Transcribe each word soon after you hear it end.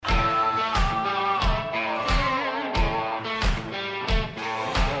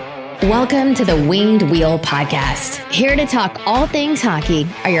Welcome to the Winged Wheel Podcast. Here to talk all things hockey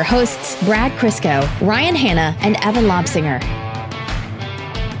are your hosts, Brad Crisco, Ryan Hanna, and Evan Lobsinger.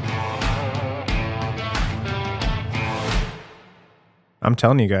 I'm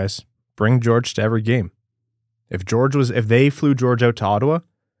telling you guys, bring George to every game. If they flew George out to Ottawa,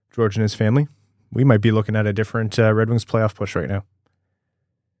 George and his family, we might be looking at a different Red Wings playoff push right now.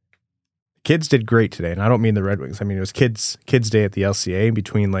 Kids did great today, and I don't mean the Red Wings. I mean, it was kids day at the LCA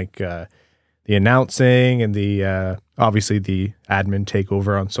between the announcing and the obviously the admin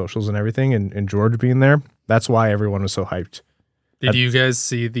takeover on socials and everything, and George being there. That's why everyone was so hyped. Did you guys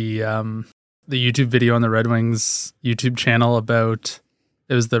see the YouTube video on the Red Wings YouTube channel about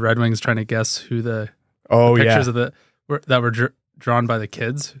it was the Red Wings trying to guess who the pictures of that were drawn by the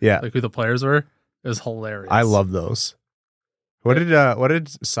kids? Yeah, like who the players were. It was hilarious. I love those. What did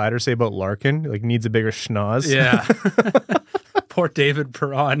Seider say about Larkin? Like, needs a bigger schnoz? Yeah. Poor David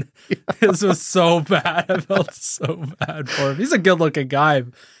Perron. This was so bad. I felt so bad for him. He's a good-looking guy,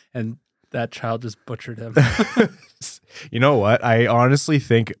 and that child just butchered him. You know what? I honestly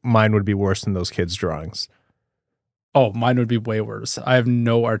think mine would be worse than those kids' drawings. Oh, mine would be way worse. I have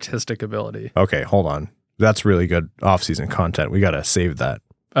no artistic ability. Okay, hold on. That's really good off-season content. We got to save that.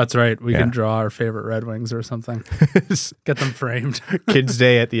 That's right. We can draw our favorite Red Wings or something. Get them framed. Kids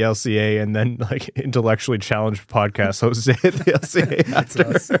Day at the LCA, and then like intellectually challenged podcast host day at the LCA. That's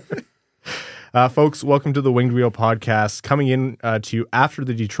us. Folks, welcome to the Winged Wheel Podcast. Coming in to you after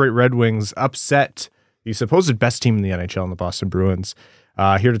the Detroit Red Wings upset the supposed best team in the NHL in the Boston Bruins.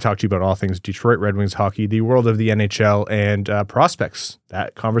 Here to talk to you about all things Detroit Red Wings hockey, the world of the NHL, and prospects.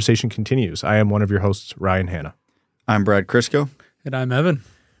 That conversation continues. I am one of your hosts, Ryan Hanna. I'm Brad Crisco. And I'm Evan.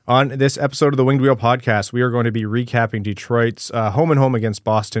 On this episode of the Winged Wheel Podcast, we are going to be recapping Detroit's home and home against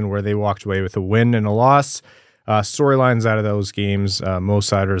Boston, where they walked away with a win and a loss. Storylines out of those games, Mo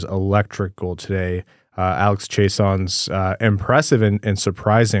Seider's electric goal today, Alex Chiasson's impressive and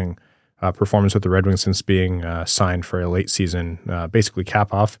surprising performance with the Red Wings since being signed for a late season, basically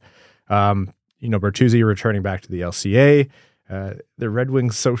cap-off. Bertuzzi returning back to the LCA. The Red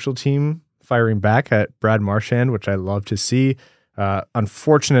Wings social team firing back at Brad Marchand, which I love to see.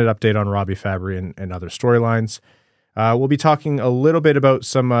 Unfortunate update on Robby Fabbri and other storylines. We'll be talking a little bit about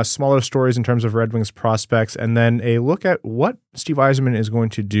some smaller stories in terms of Red Wings prospects, and then a look at what Steve Yzerman is going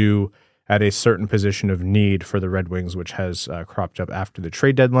to do at a certain position of need for the Red Wings, which has cropped up after the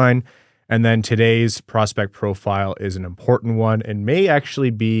trade deadline. And then today's prospect profile is an important one and may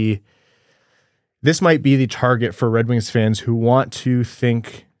actually be, this might be the target for Red Wings fans who want to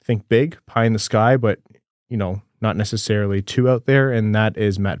think big, pie in the sky, but, not necessarily too out there, and that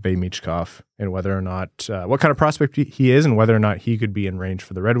is Matvei Michkov, and whether or not, what kind of prospect he is, and whether or not he could be in range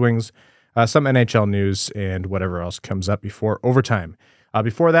for the Red Wings, some NHL news, and whatever else comes up before overtime.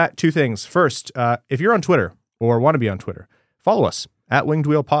 Before that, two things. First, if you're on Twitter, or want to be on Twitter, follow us, at Winged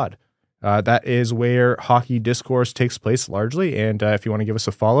Wheel Pod. That is where hockey discourse takes place largely, and if you want to give us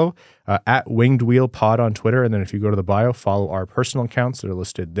a follow, at Winged Wheel Pod on Twitter, and then if you go to the bio, follow our personal accounts that are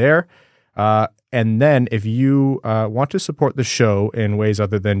listed there. And then if you want to support the show in ways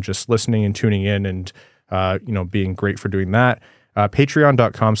other than just listening and tuning in and, being great for doing that,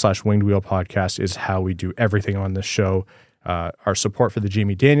 patreon.com/Winged Wheel Podcast is how we do everything on this show. Our support for the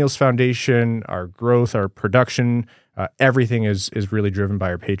Jamie Daniels Foundation, our growth, our production, everything is really driven by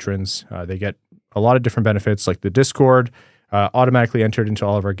our patrons. They get a lot of different benefits like the Discord, automatically entered into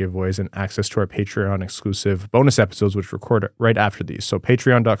all of our giveaways, and access to our Patreon exclusive bonus episodes, which record right after these. So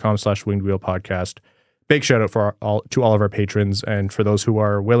patreon.com/Winged Wheel Podcast. Big shout out to all of our patrons, and for those who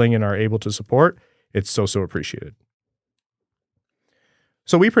are willing and are able to support, it's so appreciated.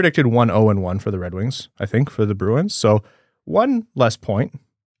 So we predicted 1-0-1 for the Red Wings, I think, for the Bruins. So one less point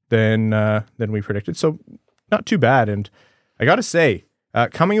than we predicted. So not too bad. And I got to say,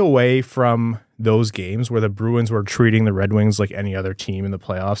 coming away from those games where the Bruins were treating the Red Wings like any other team in the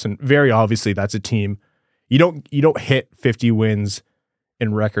playoffs, and very obviously that's a team you don't hit 50 wins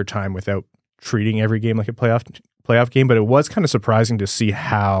in record time without treating every game like a playoff game. But it was kind of surprising to see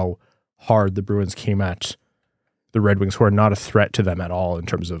how hard the Bruins came at the Red Wings, who are not a threat to them at all in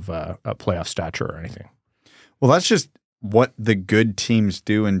terms of a playoff stature or anything. Well, that's just what the good teams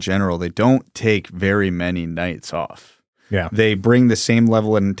do in general. They don't take very many nights off. Yeah. They bring the same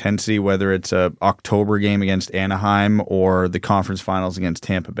level of intensity, whether it's a October game against Anaheim or the conference finals against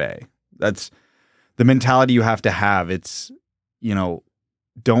Tampa Bay. That's the mentality you have to have. It's,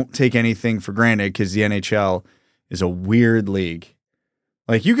 don't take anything for granted, because the NHL is a weird league.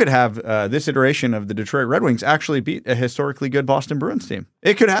 Like, you could have this iteration of the Detroit Red Wings actually beat a historically good Boston Bruins team.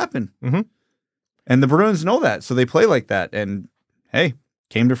 It could happen. Mm-hmm. And the Bruins know that, so they play like that. And hey,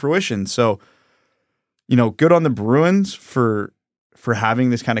 came to fruition. So, good on the Bruins for having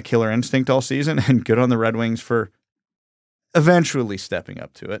this kind of killer instinct all season, and good on the Red Wings for eventually stepping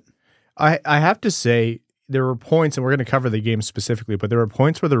up to it. I have to say, there were points, and we're going to cover the game specifically, but there were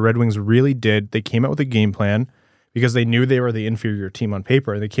points where the Red Wings really they came out with a game plan because they knew they were the inferior team on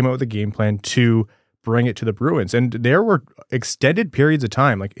paper, and they came out with a game plan to bring it to the Bruins. And there were extended periods of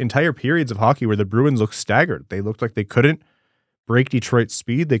time, like entire periods of hockey, where the Bruins looked staggered. They looked like they couldn't break Detroit's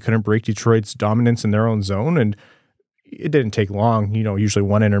speed. They couldn't break Detroit's dominance in their own zone. And it didn't take long, usually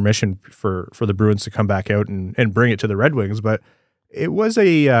one intermission for the Bruins to come back out and bring it to the Red Wings. But it was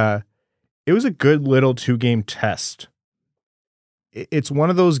a good little 2-game test. It's one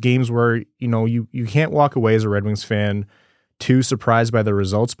of those games where, you can't walk away as a Red Wings fan too surprised by the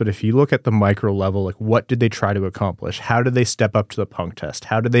results. But if you look at the micro level, like what did they try to accomplish? How did they step up to the puck test?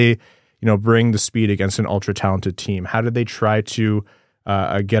 How did they, bring the speed against an ultra talented team? How did they try to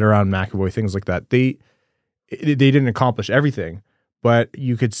get around McAvoy? Things like that. They didn't accomplish everything, but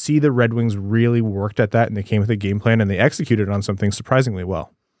you could see the Red Wings really worked at that, and they came with a game plan and they executed on something surprisingly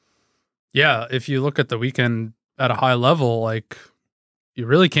well. Yeah, if you look at the weekend at a high level, like you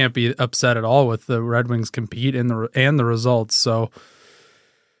really can't be upset at all with the Red Wings compete and the results. So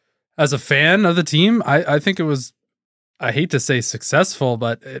as a fan of the team, I think it was, I hate to say successful,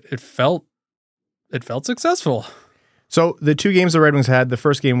 but it felt successful. So the 2 games the Red Wings had, the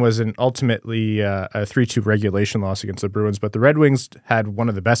first game was ultimately a 3-2 regulation loss against the Bruins, but the Red Wings had one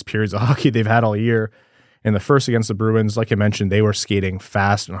of the best periods of hockey they've had all year. In the first against the Bruins, like I mentioned, they were skating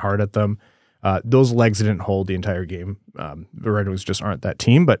fast and hard at them. Those legs didn't hold the entire game. The Red Wings just aren't that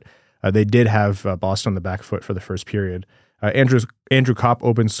team, but they did have Boston on the back foot for the first period. Andrew Copp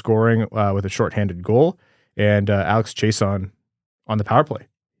opened scoring with a shorthanded goal, and Alex Chiasson on the power play.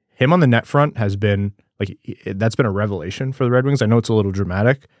 Him on the net front has been that's been a revelation for the Red Wings. I know it's a little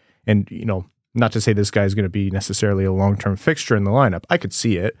dramatic, and not to say this guy is going to be necessarily a long-term fixture in the lineup. I could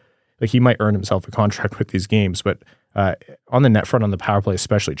see it. Like he might earn himself a contract with these games, but on the net front, on the power play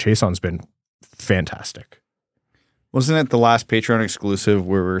especially, Chiasson's been fantastic. Wasn't it the last Patreon exclusive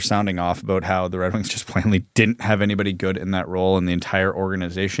where we were sounding off about how the Red Wings just plainly didn't have anybody good in that role in the entire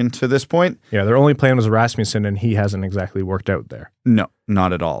organization to this point? Yeah, their only plan was Rasmussen, and he hasn't exactly worked out there. No,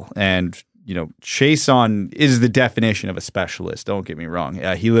 not at all. And, Chiasson is the definition of a specialist. Don't get me wrong.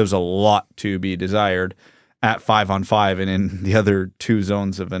 He leaves a lot to be desired at 5-on-5 and in the other 2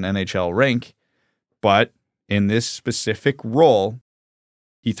 zones of an NHL rink. But in this specific role,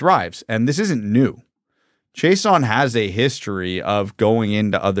 he thrives. And this isn't new. Chiasson has a history of going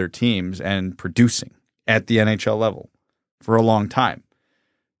into other teams and producing at the NHL level for a long time.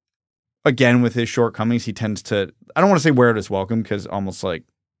 Again, with his shortcomings, he tends to, I don't want to say wear it as welcome because almost like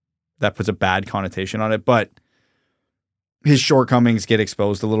that puts a bad connotation on it, but his shortcomings get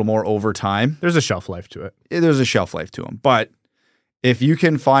exposed a little more over time. There's a shelf life to it. There's a shelf life to him. But if you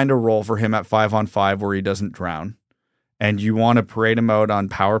can find a role for him at 5-on-5 where he doesn't drown, and you want to parade him out on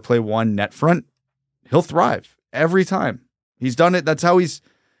power play 1 net front, he'll thrive every time. He's done it. That's how he's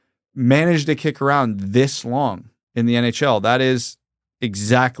managed to kick around this long in the NHL. That is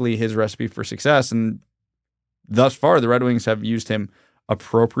exactly his recipe for success. And thus far, the Red Wings have used him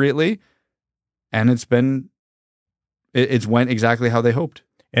appropriately, and it's went exactly how they hoped.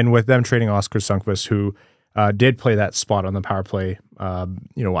 And with them trading Oscar Sundqvist, who did play that spot on the power play,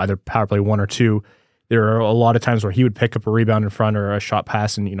 either power play 1 or 2, there are a lot of times where he would pick up a rebound in front or a shot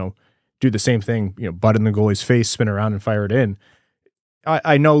pass and, do the same thing, butt in the goalie's face, spin around and fire it in.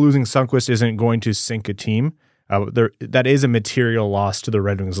 I know losing Sundqvist isn't going to sink a team. That is a material loss to the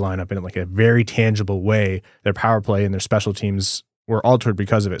Red Wings lineup in like a very tangible way. Their power play and their special teams were altered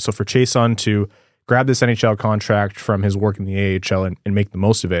because of it. So for Chiasson to grab this NHL contract from his work in the AHL and make the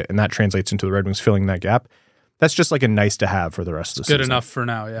most of it, and that translates into the Red Wings filling that gap, that's just like a nice to have for the rest of the season. Good enough for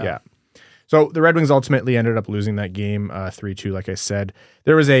now, yeah. Yeah. So the Red Wings ultimately ended up losing that game 3-2, like I said.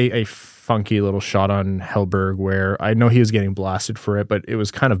 There was a funky little shot on Hellberg where I know he was getting blasted for it, but it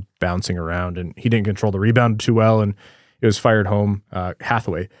was kind of bouncing around, and he didn't control the rebound too well, and it was fired home.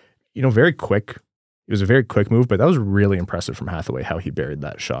 Hathaway, very quick. It was a very quick move, but that was really impressive from Hathaway, how he buried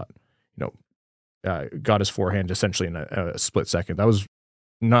that shot. Got his forehand essentially in a split second.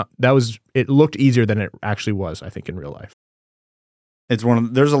 It looked easier than it actually was, I think, in real life.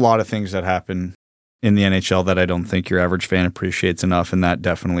 There's a lot of things that happen in the NHL that I don't think your average fan appreciates enough, and that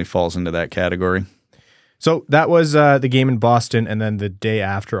definitely falls into that category. So that was the game in Boston, and then the day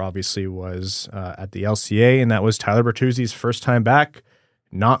after, obviously, was at the LCA, and that was Tyler Bertuzzi's first time back,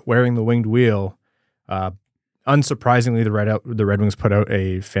 not wearing the winged wheel. Unsurprisingly, the Red Wings put out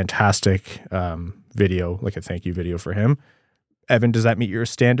a fantastic video, like a thank you video for him. Evan, does that meet your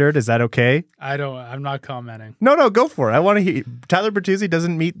standard? Is that okay? I'm not commenting. No, go for it. I want to hear. Tyler Bertuzzi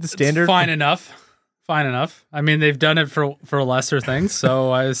doesn't meet the standard. It's fine enough. I mean, they've done it for lesser things,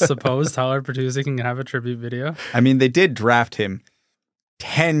 so I suppose Tyler Bertuzzi can have a tribute video. I mean, they did draft him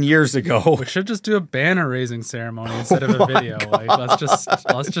 10 years ago. We should just do a banner raising ceremony instead of a video. Like,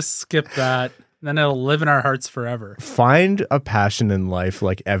 let's just skip that. Then it'll live in our hearts forever. Find a passion in life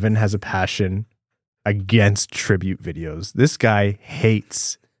like Evan has a passion against tribute videos. This guy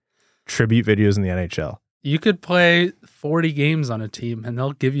hates tribute videos in the NHL. You could play 40 games on a team and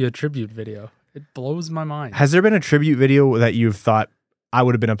they'll give you a tribute video. It blows my mind. Has there been a tribute video that you've thought, I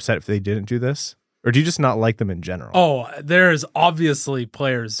would have been upset if they didn't do this? Or do you just not like them in general? Oh, there's obviously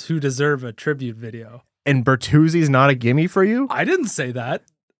players who deserve a tribute video. And Bertuzzi's not a gimme for you? I didn't say that.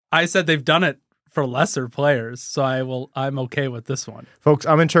 I said they've done it for lesser players, so I'm okay with this one. Folks,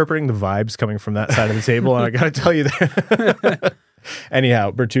 I'm interpreting the vibes coming from that side of the table, and I got to tell you that.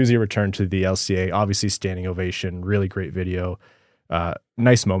 Anyhow, Bertuzzi returned to the LCA, obviously standing ovation, really great video.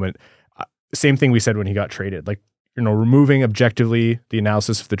 Nice moment. Same thing we said when he got traded. Like, removing objectively the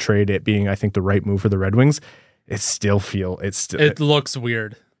analysis of the trade, it being, I think, the right move for the Red Wings, it looks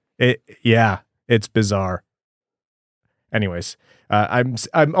weird. It's bizarre. Anyways,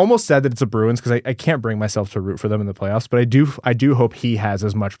 I'm almost sad that it's a Bruins because I can't bring myself to root for them in the playoffs, but I do hope he has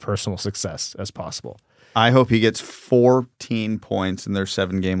as much personal success as possible. I hope he gets 14 points in their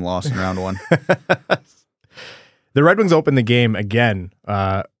 7-game loss in round 1. The Red Wings opened the game again.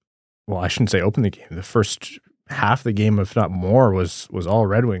 Well, I shouldn't say open the game. The first half of the game, if not more, was all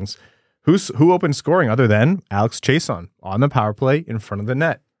Red Wings. Who opened scoring other than Alex Chiasson on the power play in front of the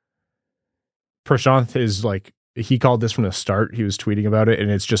net? Prashanth is like, he called this from the start. He was tweeting about it, and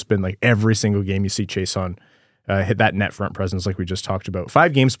it's just been like every single game you see Chiasson hit that net front presence like we just talked about.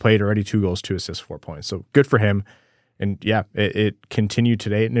 5 games played, already 2 goals, 2 assists, 4 points. So good for him. And yeah, it continued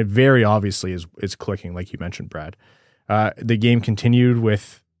today, and it very obviously is clicking, like you mentioned, Brad. The game continued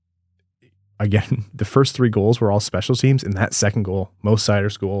with, again, the first 3 goals were all special teams, and that second goal, Moritz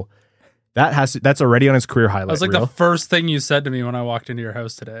Seider's goal, that's already on his career highlight reel. That was like the first thing you said to me when I walked into your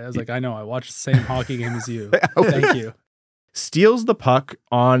house today. I was like, I know, I watched the same hockey game as you. Thank you. Steals the puck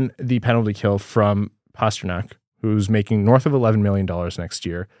on the penalty kill from Pastrnak, who's making north of $11 million next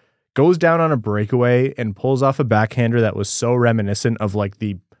year, goes down on a breakaway and pulls off a backhander that was so reminiscent of like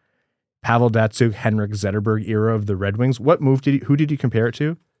the Pavel Datsyuk, Henrik Zetterberg era of the Red Wings. Who did you compare it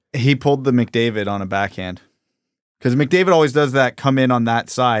to? He pulled the McDavid on a backhand. Because McDavid always does that, come in on that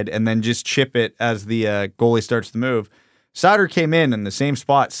side and then just chip it as the goalie starts to move. Seider came in the same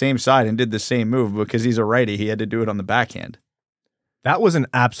spot, same side, and did the same move. Because he's a righty, he had to do it on the backhand. That was an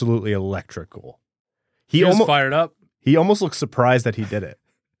absolutely electric goal. He was fired up. He almost looked surprised that he did it.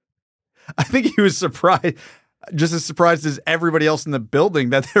 I think he was surprised, just as surprised as everybody else in the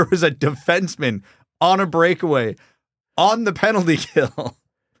building, that there was a defenseman on a breakaway on the penalty kill.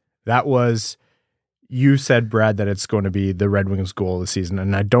 That was... You said, Brad, that it's going to be the Red Wings' goal of the season,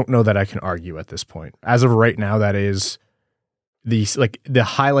 and I don't know that I can argue at this point. As of right now, that is the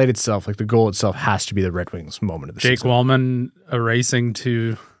highlight itself, like the goal itself, has to be the Red Wings' moment of the season. Jake Wallman racing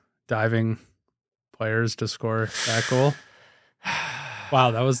to diving players to score that goal.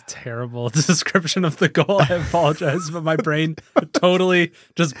 Wow, that was terrible description of the goal. I apologize, but my brain totally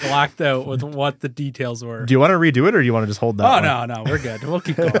just blacked out with what the details were. Do you want to redo it, or do you want to just hold that? Oh, no, we're good. We'll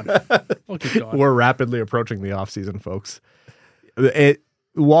keep going. We're rapidly approaching the offseason, folks.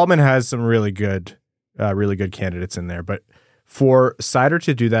 Wallman has some really good candidates in there, but for Seider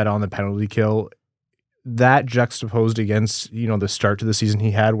to do that on the penalty kill, that juxtaposed against the start to the season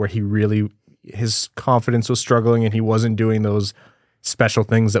he had, where his confidence was struggling and he wasn't doing those special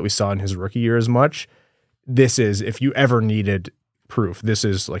things that we saw in his rookie year as much. This is, if you ever needed proof, this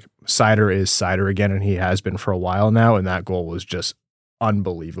is like Seider is Seider again, and he has been for a while now, and that goal was just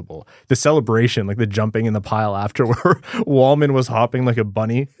unbelievable. The celebration, like the jumping in the pile after where Wallman was hopping like a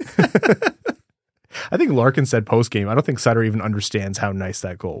bunny. I think Larkin said post-game, I don't think Seider even understands how nice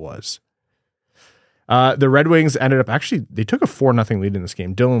that goal was. The Red Wings ended up, actually, they took a 4-0 lead in this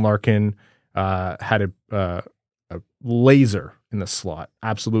game. Dylan Larkin had a laser in the slot.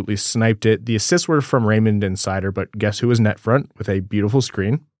 Absolutely sniped it. The assists were from Raymond and Seider, but guess who was net front with a beautiful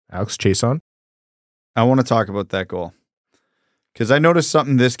screen? Alex Chiasson. I want to talk about that goal because I noticed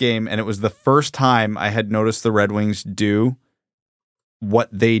something this game, and it was the first time I had noticed the Red Wings do what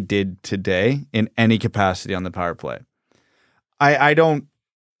they did today in any capacity on the power play. I don't,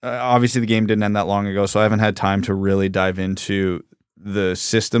 obviously the game didn't end that long ago, so I haven't had time to really dive into the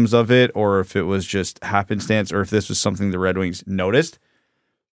systems of it, or if it was just happenstance, or if this was something the Red Wings noticed.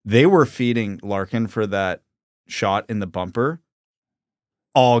 They were feeding Larkin for that shot in the bumper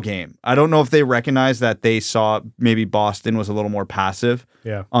all game. I don't know if they recognized that they saw maybe Boston was a little more passive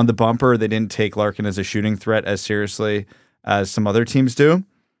on the bumper. They didn't take Larkin as a shooting threat as seriously as some other teams do.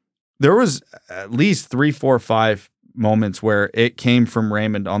 There was at least 3, 4, 5 moments where it came from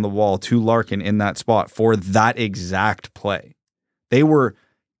Raymond on the wall to Larkin in that spot for that exact play. They were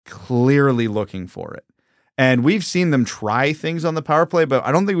clearly looking for it. And we've seen them try things on the power play, but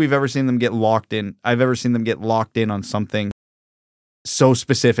I don't think we've ever seen them get locked in. I've ever seen them get locked in on something so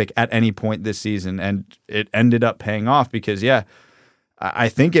specific at any point this season. And it ended up paying off because, I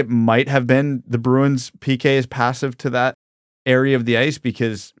think it might have been the Bruins PK is passive to that area of the ice,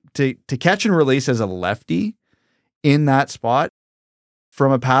 because to catch and release as a lefty in that spot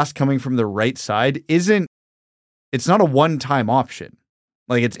from a pass coming from the right side it's not a one-time option.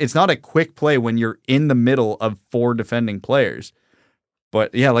 Like it's not a quick play when you're in the middle of 4 defending players.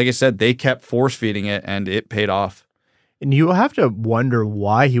 But like I said, they kept force feeding it and it paid off. And you have to wonder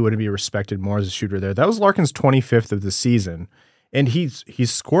why he wouldn't be respected more as a shooter there. That was Larkin's 25th of the season. And he's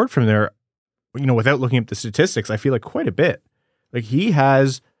scored from there, without looking at the statistics, I feel like quite a bit. Like he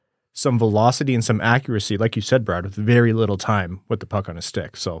has some velocity and some accuracy, like you said, Brad, with very little time with the puck on his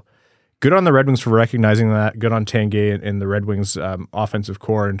stick. So good on the Red Wings for recognizing that. Good on Tanguay and the Red Wings offensive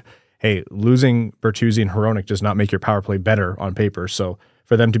core. And hey, losing Bertuzzi and Hronek does not make your power play better on paper. So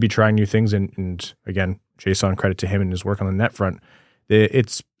for them to be trying new things, and again, Chiasson, credit to him and his work on the net front,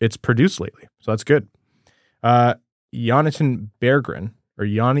 it's produced lately. So that's good. Jonathan Berggren, or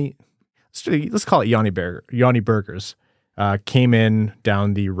Yanni, let's call it Yanni Burgers, came in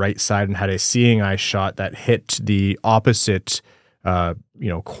down the right side and had a seeing eye shot that hit the opposite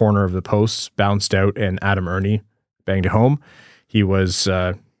corner of the post, bounced out, and Adam Ernie banged it home. He was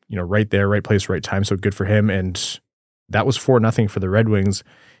right there, right place, right time, so good for him. And that was 4-0 for the Red Wings.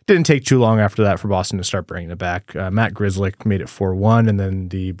 Didn't take too long after that for Boston to start bringing it back. Matt Grzelcyk made it 4-1, and then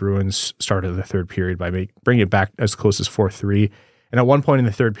the Bruins started the third period by bringing it back as close as 4-3. And at one point in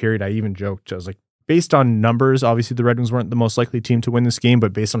the third period, I even joked, I was like, based on numbers, obviously the Red Wings weren't the most likely team to win this game,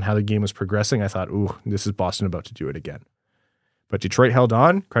 but based on how the game was progressing, I thought, ooh, this is Boston about to do it again. But Detroit held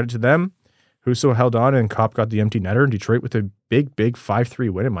on, credit to them. Husso held on, and Copp got the empty netter, and Detroit with a big 5-3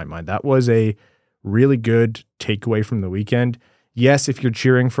 win in my mind. That was a really good takeaway from the weekend. Yes, if you're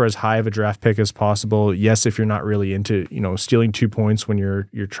cheering for as high of a draft pick as possible. Yes, if you're not really into, stealing 2 points when you're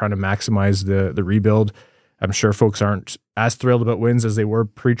trying to maximize the rebuild. I'm sure folks aren't as thrilled about wins as they were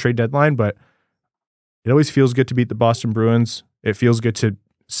pre-trade deadline, but it always feels good to beat the Boston Bruins. It feels good to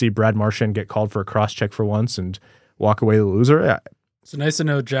see Brad Marchand get called for a cross-check for once and walk away the loser. Yeah. It's nice to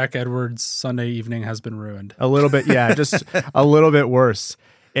know Jack Edwards' Sunday evening has been ruined. A little bit, yeah, just a little bit worse.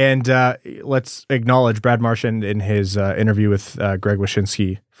 And let's acknowledge Brad Marchand in his interview with Greg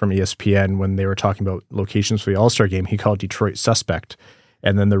Wyshynski from ESPN when they were talking about locations for the All-Star game. He called Detroit suspect.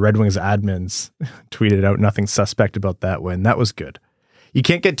 And then the Red Wings admins tweeted out nothing suspect about that win. That was good. You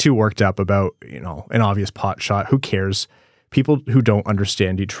can't get too worked up about, an obvious pot shot. Who cares? People who don't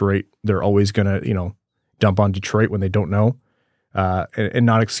understand Detroit, they're always going to, dump on Detroit when they don't know. And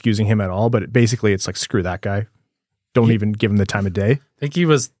not excusing him at all. But basically, it's like, screw that guy. Don't even give him the time of day. I think he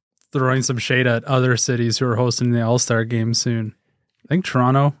was throwing some shade at other cities who are hosting the All-Star game soon. I think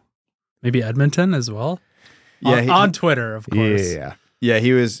Toronto, maybe Edmonton as well. Yeah, on Twitter, of course. Yeah,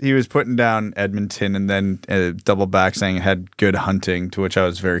 he was putting down Edmonton and then double back saying it had good hunting, to which I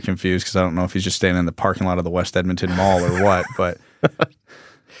was very confused because I don't know if he's just staying in the parking lot of the West Edmonton Mall or what. But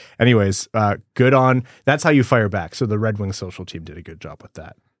anyways, good on. That's how you fire back. So the Red Wings social team did a good job with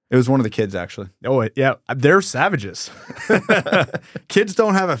that. It was one of the kids, actually. Oh, yeah. They're savages. Kids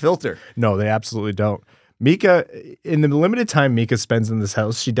don't have a filter. No, they absolutely don't. Mika, in the limited time Mika spends in this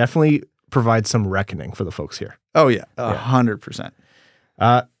house, she definitely provides some reckoning for the folks here. Oh, yeah. 100%.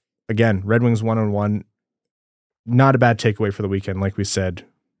 Again, Red Wings 1-1. Not a bad takeaway for the weekend. Like we said,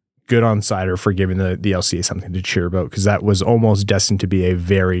 good on Seider for giving the LCA something to cheer about, because that was almost destined to be a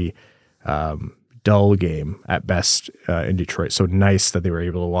very dull game at best in Detroit. So nice that they were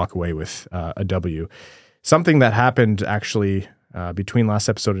able to walk away with a W. Something that happened actually between last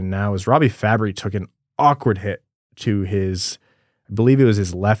episode and now is Robby Fabbri took an awkward hit to his, I believe it was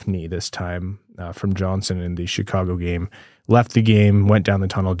his left knee this time from Johansson in the Chicago game. Left the game, went down the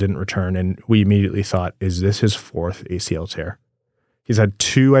tunnel, didn't return, and we immediately thought, is this his 4th ACL tear? He's had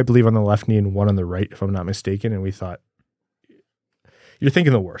 2, I believe, on the left knee and 1 on the right, if I'm not mistaken, and we thought, you're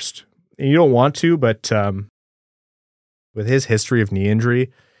thinking the worst. And you don't want to, but with his history of knee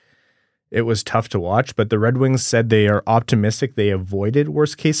injury, it was tough to watch. But the Red Wings said they are optimistic they avoided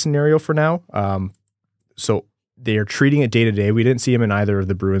worst case scenario for now. So they are treating it day to day. We didn't see him in either of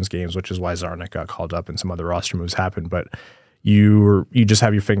the Bruins games, which is why Zarnik got called up and some other roster moves happened. But you just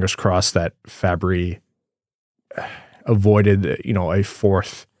have your fingers crossed that Fabbri avoided, a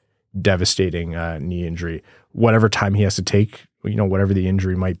fourth devastating knee injury. Whatever time he has to take, whatever the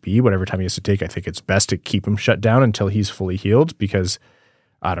injury might be, whatever time he has to take, I think it's best to keep him shut down until he's fully healed, because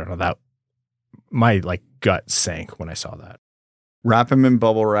I don't know, that my gut sank when I saw that. Wrap him in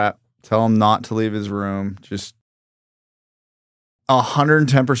bubble wrap. Tell him not to leave his room. Just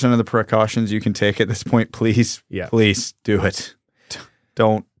 110% of the precautions you can take at this point, please. Yeah. Please do it.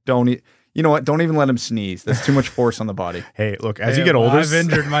 Don't. You know what? Don't even let him sneeze. That's too much force on the body. Hey, look, as you get older, I've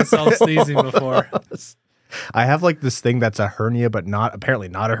injured myself sneezing before. I have this thing that's a hernia, but apparently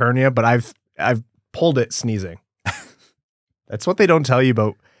not a hernia, but I've pulled it sneezing. That's what they don't tell you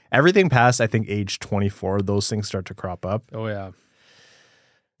about. Everything past, I think, age 24, those things start to crop up. Oh, yeah.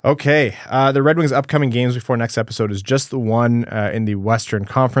 Okay. The Red Wings' upcoming games before next episode is just the one in the Western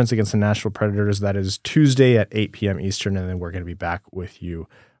Conference against the Nashville Predators. That is Tuesday at 8 p.m. Eastern, and then we're going to be back with you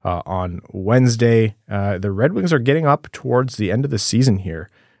on Wednesday. The Red Wings are getting up towards the end of the season here.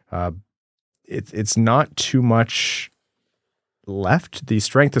 It's not too much left. The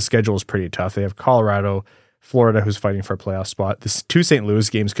strength of schedule is pretty tough. They have Colorado, Florida, who's fighting for a playoff spot. The two St. Louis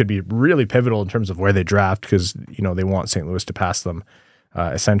games could be really pivotal in terms of where they draft, because they want St. Louis to pass them.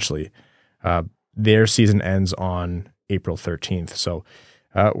 Essentially, their season ends on April 13th. So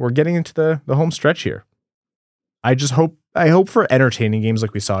we're getting into the home stretch here. I hope for entertaining games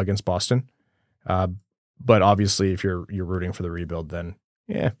like we saw against Boston. But obviously, if you're rooting for the rebuild, then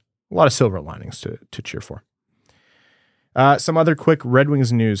a lot of silver linings to cheer for. Some other quick Red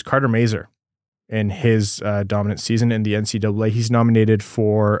Wings news. Carter Mazur, in his dominant season in the NCAA, he's nominated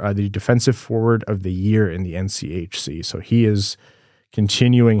for the Defensive Forward of the Year in the NCHC. So he is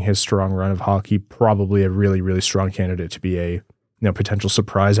continuing his strong run of hockey, probably a really, really strong candidate to be a potential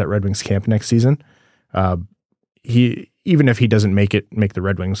surprise at Red Wings camp next season. Even if he doesn't make the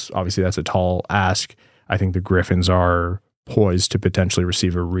Red Wings, obviously that's a tall ask. I think the Griffins are poised to potentially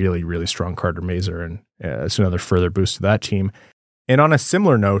receive a really, really strong Carter Mazur, and it's another further boost to that team. And on a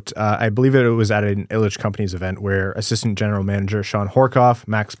similar note, I believe it was at an Illich Companies event where Assistant General Manager Sean Horkoff,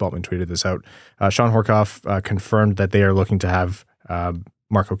 Max Bultman tweeted this out, Sean Horkoff confirmed that they are looking to have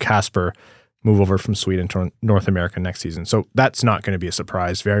Marco Kasper move over from Sweden to North America next season. So that's not going to be a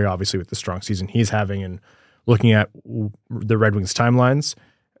surprise, very obviously, with the strong season he's having. And looking at the Red Wings timelines,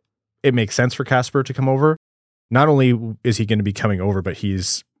 it makes sense for Kasper to come over. Not only is he going to be coming over, but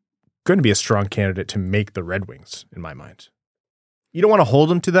he's going to be a strong candidate to make the Red Wings, in my mind. You don't want to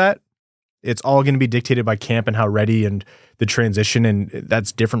hold him to that. It's all going to be dictated by camp and how ready and the transition, and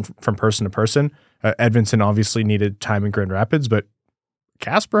that's different from person to person. Edvinsson obviously needed time in Grand Rapids, but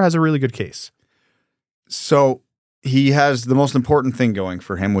Kasper has a really good case. So he has the most important thing going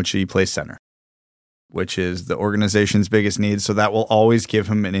for him, which he plays center, which is the organization's biggest need. So that will always give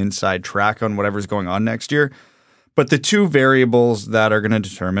him an inside track on whatever's going on next year. But the two variables that are going to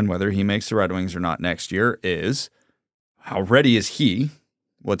determine whether he makes the Red Wings or not next year is how ready is he?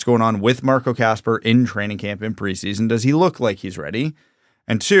 What's going on with Marco Kasper in training camp in preseason? Does he look like he's ready?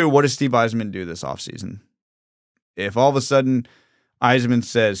 And two, what does Steve Yzerman do this offseason? If all of a sudden Yzerman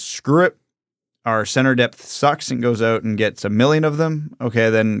says, screw it, our center depth sucks, and goes out and gets 1 million of them, okay,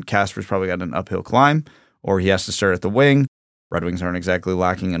 then Kasper's probably got an uphill climb, or he has to start at the wing. Red Wings aren't exactly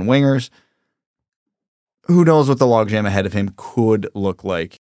lacking in wingers. Who knows what the logjam ahead of him could look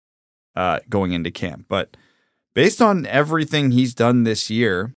like going into camp. But based on everything he's done this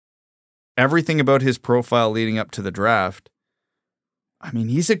year, everything about his profile leading up to the draft, I mean,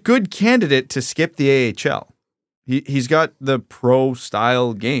 he's a good candidate to skip the AHL. He's got the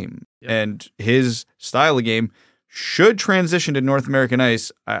pro-style game, and his style of game should transition to North American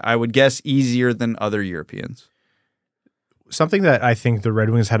ice, I would guess, easier than other Europeans. Something that I think the Red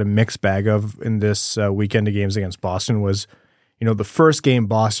Wings had a mixed bag of in this weekend of games against Boston was, the first game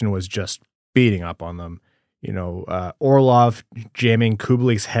Boston was just beating up on them. Orlov jamming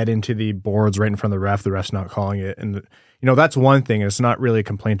Kublik's head into the boards right in front of the ref. The ref's not calling it. And, that's one thing. It's not really a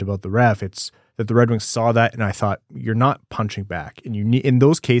complaint about the ref. It's that the Red Wings saw that, and I thought, you're not punching back. And you need, in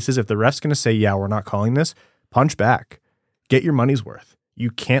those cases, if the ref's going to say, yeah, we're not calling this, punch back. Get your money's worth.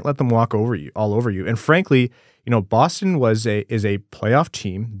 You can't let them walk all over you. And frankly, Boston is a playoff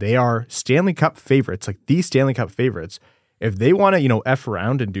team. They are Stanley Cup favorites, like the Stanley Cup favorites. If they want to, F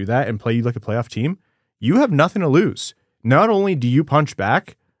around and do that and play you like a playoff team, you have nothing to lose. Not only do you punch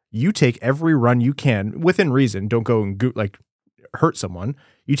back, you take every run you can within reason. Don't go and hurt someone.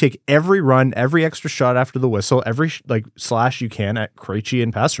 You take every run, every extra shot after the whistle, every slash you can at Krejci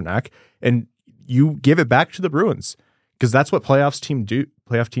and Pasternak, and you give it back to the Bruins, because that's what playoff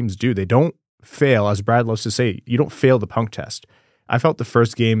teams do. They don't fail, as Brad loves to say, you don't fail the punk test. I felt the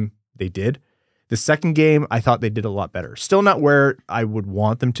first game they did. The second game, I thought they did a lot better. Still not where I would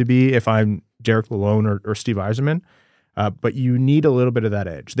want them to be if I'm Derek Lalonde or Steve Yzerman, but you need a little bit of that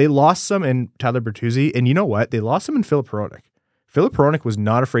edge. They lost some in Tyler Bertuzzi, and you know what? They lost some in Filip Hronek. Filip Hronek was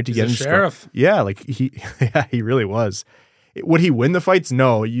not afraid to get in. Sheriff. Yeah, like he really was. Would he win the fights?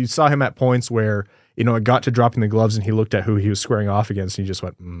 No. You saw him at points where, it got to dropping the gloves and he looked at who he was squaring off against and he just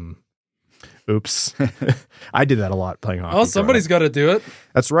went, oops. I did that a lot playing hockey. Oh, somebody's got to do it.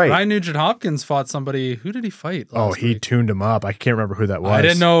 That's right. Ryan Nugent-Hopkins fought somebody. Who did he fight last week? Tuned him up. I can't remember who that was. I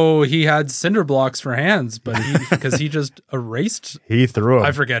didn't know he had cinder blocks for hands, but because he just erased. He threw him.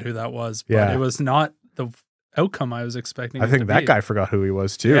 I forget who that was, but it was not the outcome I was expecting. I think that guy forgot who he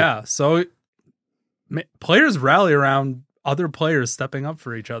was too. Yeah. So players rally around other players stepping up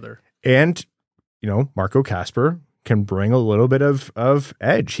for each other. And, Marco Kasper can bring a little bit of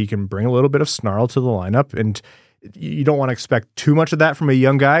edge. He can bring a little bit of snarl to the lineup. And you don't want to expect too much of that from a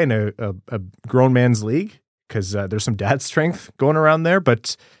young guy in a grown man's league because there's some dad strength going around there.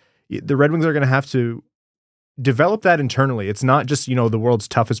 But the Red Wings are going to have to develop that internally. It's not just, the world's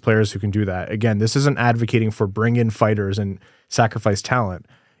toughest players who can do that. Again, this isn't advocating for bring in fighters and sacrifice talent.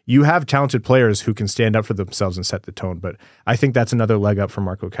 You have talented players who can stand up for themselves and set the tone. But I think that's another leg up for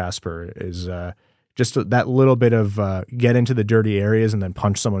Marco Kasper is just that little bit of get into the dirty areas and then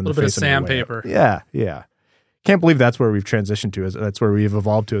punch someone in the face. A little bit of sandpaper. Yeah. Can't believe that's where we've transitioned to. That's where we've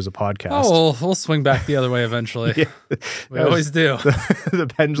evolved to as a podcast. Oh, we'll swing back the other way eventually. We always do.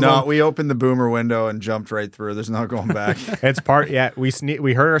 The pendulum. No, we opened the boomer window and jumped right through. There's no going back. It's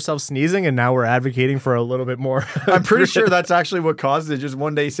we heard ourselves sneezing and now we're advocating for a little bit more. I'm pretty sure that's actually what caused it. Just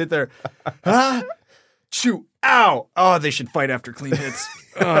one day you sit there, shoot, ow. Oh, they should fight after clean hits.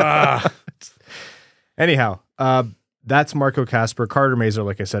 Anyhow, that's Marco Kasper. Carter Mazur,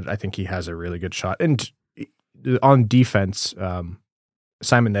 like I said, I think he has a really good shot. And on defense,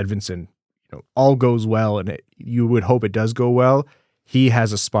 Simon Edvinsson, all goes well, and you would hope it does go well. He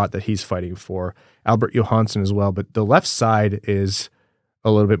has a spot that he's fighting for. Albert Johansson as well, but the left side is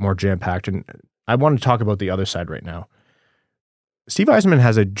a little bit more jam-packed, and I want to talk about the other side right now. Steve Yzerman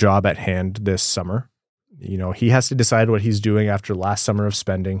has a job at hand this summer. He has to decide what he's doing after last summer of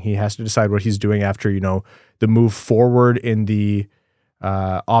spending. He has to decide what he's doing after, the move forward in the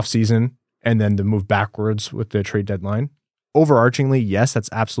offseason and then the move backwards with the trade deadline. Overarchingly, yes, that's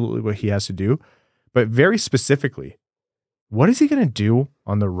absolutely what he has to do. But very specifically, what is he going to do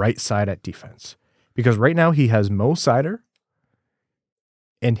on the right side at defense? Because right now he has Mo Seider,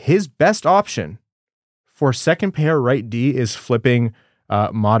 and his best option for second pair right D is flipping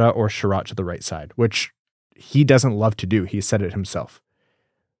Mata or Chiarot to the right side, which he doesn't love to do. He said it himself.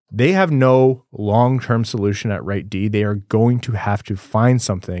 They have no long-term solution at right D. They are going to have to find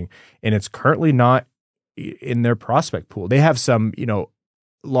something, and it's currently not in their prospect pool. They have some,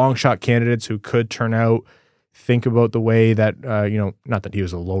 long shot candidates who could turn out. Think about the way that, not that he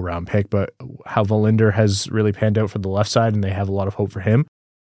was a low-round pick, but how Wallinder has really panned out for the left side, and they have a lot of hope for him.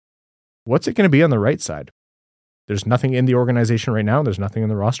 What's it going to be on the right side? There's nothing in the organization right now. There's nothing in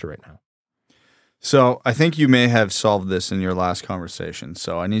the roster right now. So I think you may have solved this in your last conversation.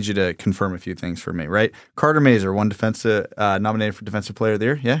 So I need you to confirm a few things for me, right? Carter Mazur, nominated for Defensive Player of the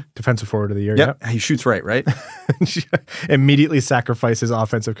Year. Yeah. Defensive Forward of the Year. Yep. He shoots right? Immediately sacrifice his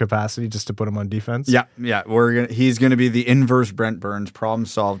offensive capacity just to put him on defense. Yeah. He's going to be the inverse Brent Burns. Problem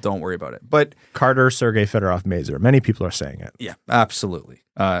solved. Don't worry about it. But Carter, Sergei Fedorov, Mazur. Many people are saying it. Yeah, absolutely.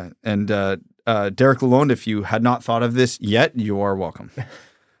 And Derek Lalonde, if you had not thought of this yet, you are welcome.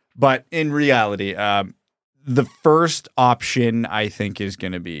 But in reality, the first option I think is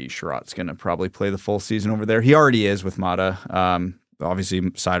going to be Chiarot's going to probably play the full season over there. He already is with Mata. Obviously,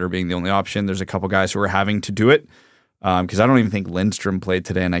 Seider being the only option. There's a couple guys who are having to do it because I don't even think Lindstrom played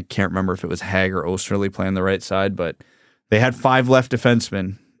today, and I can't remember if it was Hag or Osterley playing the right side. But they had 5 left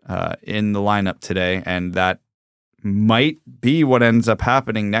defensemen in the lineup today, and that might be what ends up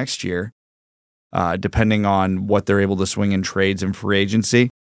happening next year, depending on what they're able to swing in trades and free agency.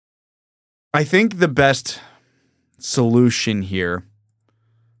 I think the best solution here,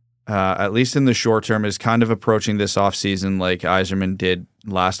 at least in the short term, is kind of approaching this offseason like Yzerman did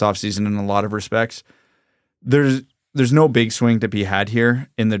last offseason in a lot of respects. There's no big swing to be had here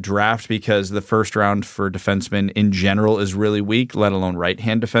in the draft because the first round for defensemen in general is really weak, let alone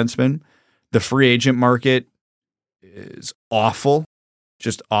right-hand defensemen. The free agent market is awful,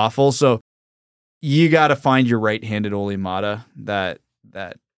 just awful. So you got to find your right-handed Olli Mata, that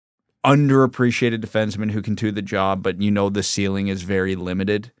underappreciated defenseman who can do the job, but the ceiling is very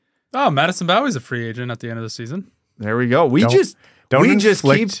limited. Oh, Madison Bowey's a free agent at the end of the season. There we go.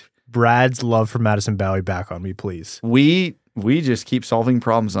 Brad's love for Madison Bowey back on me, please. We just keep solving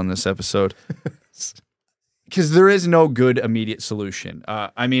problems on this episode. Because there is no good immediate solution.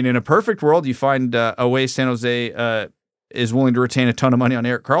 I mean, in a perfect world, you find a way San Jose is willing to retain a ton of money on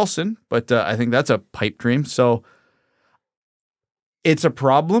Erik Karlsson, but I think that's a pipe dream. So it's a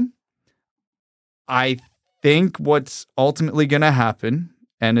problem. I think what's ultimately going to happen,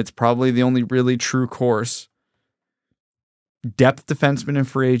 and it's probably the only really true course, depth defenseman in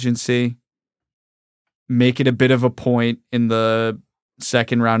free agency, make it a bit of a point in the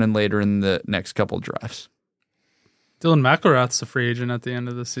second round and later in the next couple drafts. Dylan McElrath's a free agent at the end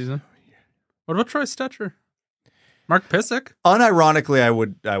of the season. What about Troy Stetcher? Mark Pysyk? Unironically,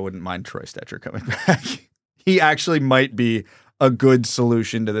 I wouldn't mind Troy Stetcher coming back. He actually might be a good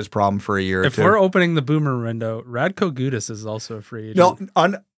solution to this problem for a year or two. If we're opening the boomer window, Radko Gudas is also a free agent.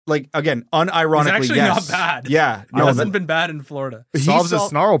 No, unironically, he's actually yes. not bad. Yeah. He hasn't been bad in Florida. He solves a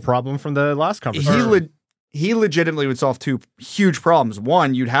snarl problem from the last conversation. He legitimately would solve two huge problems.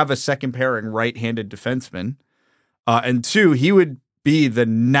 One, you'd have a second pairing right-handed defenseman. And two, he would be the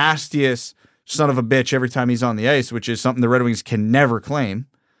nastiest son of a bitch every time he's on the ice, which is something the Red Wings can never claim.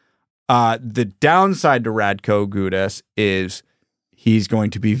 The downside to Radko Gudas is he's going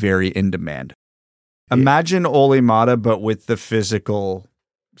to be very in demand. Yeah. Imagine Ole Mata, but with the physical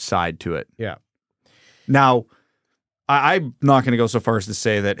side to it. Yeah. Now, I'm not going to go so far as to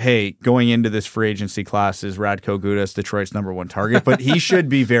say that, hey, going into this free agency class is Radko Gudas Detroit's number one target, but he should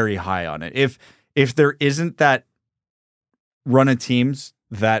be very high on it. If there isn't that run of teams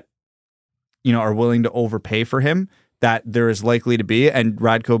that are willing to overpay for him, that there is likely to be, and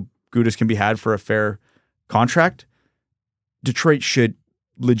Radko Gudas can be had for a fair contract, Detroit should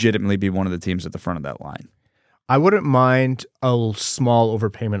legitimately be one of the teams at the front of that line. I wouldn't mind a small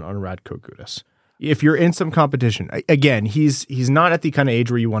overpayment on Radko Gudas. If you're in some competition, again, he's not at the kind of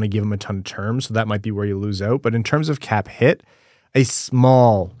age where you want to give him a ton of terms, so that might be where you lose out. But in terms of cap hit, a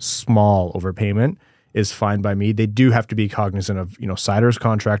small overpayment is fine by me. They do have to be cognizant of, Seider's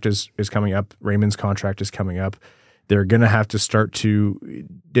contract is coming up. Raymond's contract is coming up. They're going to have to start to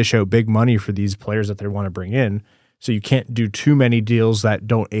dish out big money for these players that they want to bring in. So you can't do too many deals that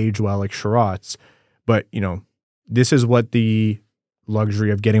don't age well like Chiarot's. But, this is what the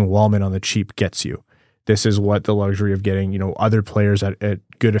luxury of getting Wallman on the cheap gets you. This is what the luxury of getting, other players at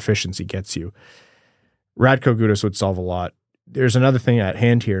good efficiency gets you. Radko Gudas would solve a lot. There's another thing at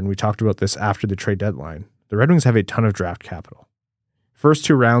hand here, and we talked about this after the trade deadline. The Red Wings have a ton of draft capital. First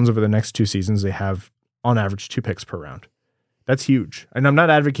two rounds over the next 2 seasons, they have, on average, 2 picks per round. That's huge. And I'm not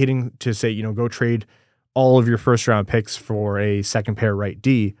advocating to say, go trade all of your first-round picks for a second-pair right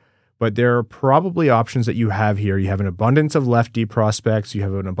D, but there are probably options that you have here. You have an abundance of left D prospects. You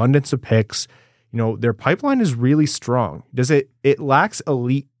have an abundance of picks. Their pipeline is really strong. It lacks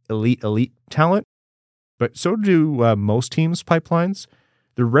elite talent, but so do most teams' pipelines.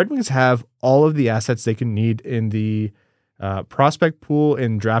 The Red Wings have all of the assets they can need in the prospect pool,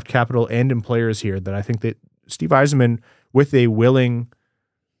 in draft capital, and in players here that I think that Steve Yzerman, with a willing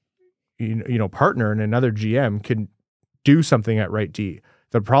partner and another GM, can do something at right D.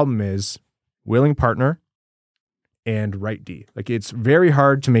 The problem is willing partner and right D. It's very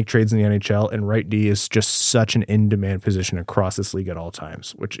hard to make trades in the NHL, and right D is just such an in-demand position across this league at all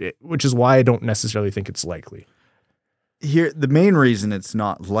times, which is why I don't necessarily think it's likely. Here, the main reason it's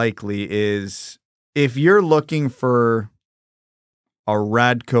not likely is if you're looking for a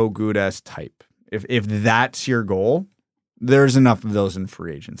Radko Gudas type, if that's your goal, there's enough of those in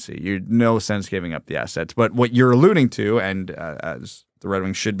free agency. You're no sense giving up the assets. But what you're alluding to, and as the Red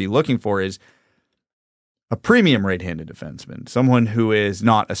Wings should be looking for, is a premium right-handed defenseman, someone who is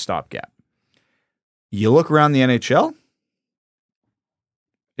not a stopgap. You look around the NHL,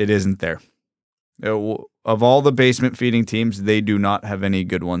 it isn't there. Of all the basement feeding teams, they do not have any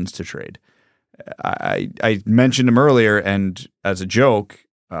good ones to trade. I mentioned him earlier, and as a joke,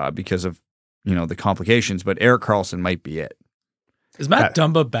 because of the complications, but Erik Karlsson might be it. Is Matt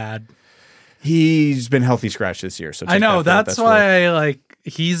Dumba bad? He's been healthy scratch this year. So I know that's why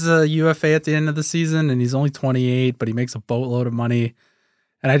he's a UFA at the end of the season, and he's only 28, but he makes a boatload of money,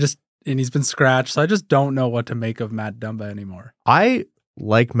 and he's been scratched, so I just don't know what to make of Matt Dumba anymore. I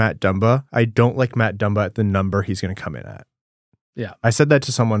like Matt Dumba. I don't like Matt Dumba at the number he's going to come in at. Yeah, I said that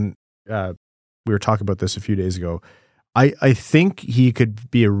to someone. We were talking about this a few days ago. I think he could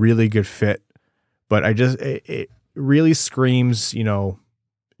be a really good fit, but it really screams,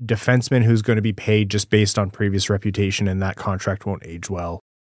 defenseman who's going to be paid just based on previous reputation, and that contract won't age well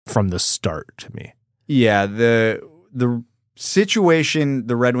from the start to me. Yeah, the situation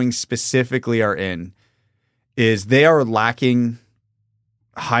the Red Wings specifically are in is they are lacking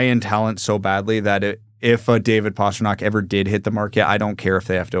high-end talent so badly that if a David Pastrnak ever did hit the market, I don't care if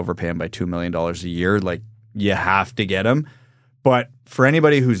they have to overpay him by $2 million a year. Like, you have to get him. But for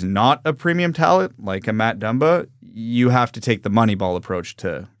anybody who's not a premium talent, like a Matt Dumba, you have to take the Moneyball approach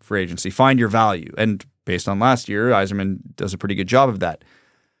to free agency. Find your value. And based on last year, Yzerman does a pretty good job of that.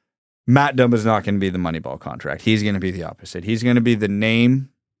 Matt Dumba's not going to be the Moneyball contract. He's going to be the opposite. He's going to be the name,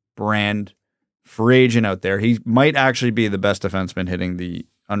 brand, free agent out there. He might actually be the best defenseman hitting the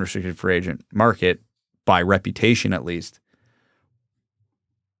unrestricted free agent market, by reputation at least.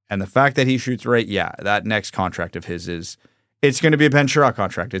 And the fact that he shoots right, that next contract of his it's going to be a Ben Chiarot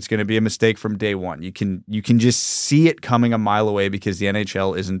contract. It's going to be a mistake from day one. You can just see it coming a mile away because the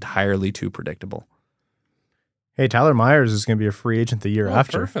NHL is entirely too predictable. Hey, Tyler Myers is going to be a free agent the year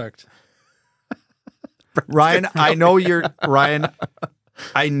after. Perfect. Ryan, I know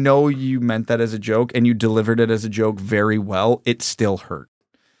you meant that as a joke and you delivered it as a joke very well. It still hurt.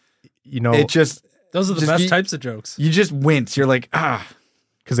 It just... Those are the best types of jokes. You just wince. You're like,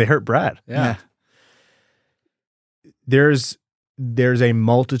 because they hurt Brad. Yeah. There's a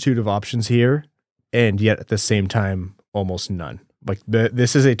multitude of options here, and yet at the same time, almost none. Like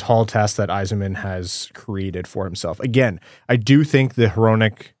this is a tall task that Yzerman has created for himself. Again, I do think the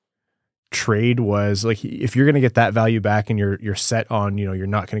Hronek trade was like, if you're going to get that value back and you're set on, you're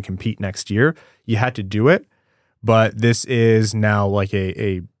not going to compete next year, you had to do it. But this is now like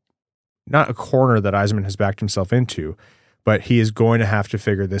a not a corner that Yzerman has backed himself into, but he is going to have to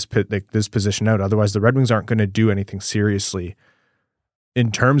figure this position out. Otherwise, the Red Wings aren't going to do anything seriously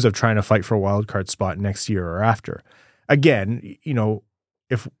in terms of trying to fight for a wild card spot next year or after. Again,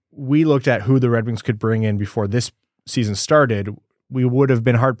 if we looked at who the Red Wings could bring in before this season started, we would have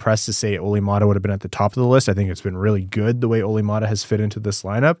been hard pressed to say Olli Maatta would have been at the top of the list. I think it's been really good the way Olli Maatta has fit into this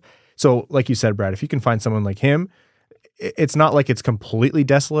lineup. So, like you said, Brad, if you can find someone like him, it's not like it's completely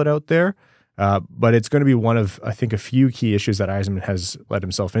desolate out there, but it's going to be one of, I think, a few key issues that Yzerman has led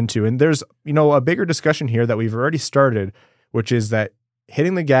himself into. And there's, a bigger discussion here that we've already started, which is that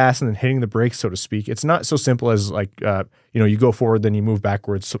hitting the gas and then hitting the brakes, so to speak, it's not so simple as like, you go forward, then you move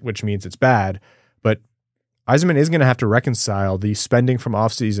backwards, which means it's bad. But Yzerman is going to have to reconcile the spending from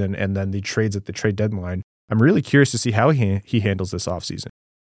offseason and then the trades at the trade deadline. I'm really curious to see how he handles this offseason.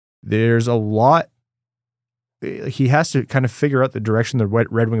 There's a lot. He has to kind of figure out the direction the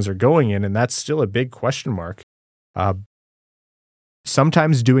Red Wings are going in, and that's still a big question mark.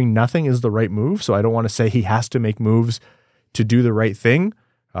 Sometimes doing nothing is the right move, so I don't want to say he has to make moves to do the right thing.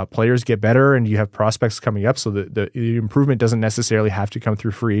 Players get better, and you have prospects coming up, so the improvement doesn't necessarily have to come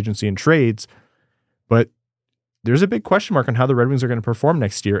through free agency and trades. But there's a big question mark on how the Red Wings are going to perform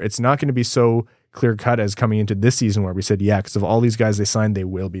next year. It's not going to be so clear-cut as coming into this season where we said, because of all these guys they signed, they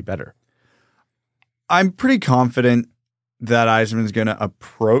will be better. I'm pretty confident that Yzerman's going to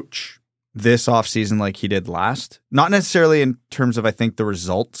approach this offseason like he did last. Not necessarily in terms of, I think the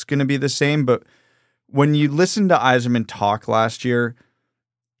result's going to be the same, but when you listen to Yzerman talk last year,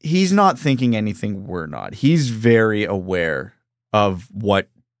 he's not thinking anything we're not. He's very aware of what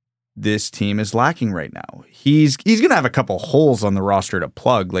this team is lacking right now. He's going to have a couple holes on the roster to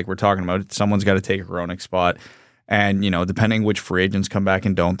plug, like we're talking about. Someone's got to take a Hronek spot. And, depending which free agents come back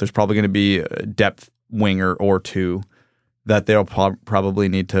and don't, there's probably going to be a depth winger or two that they'll probably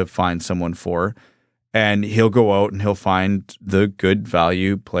need to find someone for. And he'll go out and he'll find the good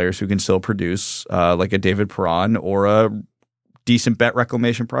value players who can still produce, like a David Perron or a decent bet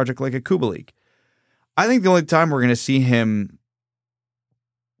reclamation project like a Kubalik. I think the only time we're going to see him,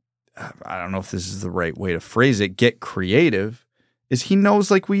 I don't know if this is the right way to phrase it, get creative, is he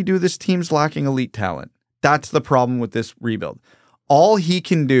knows, like we do, this team's lacking elite talent. That's the problem with this rebuild. All he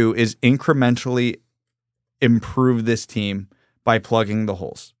can do is incrementally improve this team by plugging the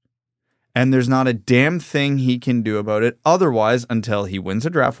holes. And there's not a damn thing he can do about it otherwise until he wins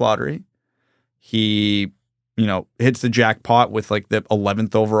a draft lottery. He, hits the jackpot with like the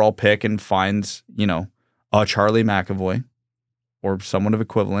 11th overall pick and finds, a Charlie McAvoy or someone of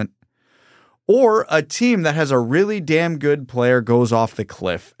equivalent. Or a team that has a really damn good player goes off the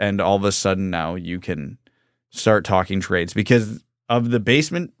cliff and all of a sudden now you can start talking trades because of the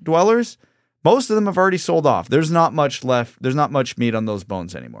basement dwellers. Most of them have already sold off. There's not much left. There's not much meat on those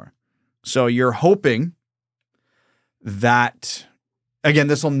bones anymore. So you're hoping that, again,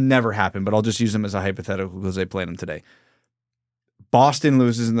 this will never happen, but I'll just use them as a hypothetical because I played them today. Boston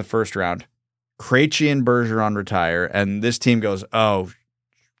loses in the first round. Krejci and Bergeron retire, and this team goes, oh,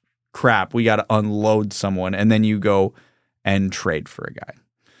 crap, we got to unload someone, and then you go and trade for a guy.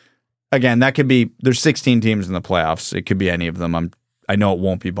 Again, that could be, there's 16 teams in the playoffs. It could be any of them. I know it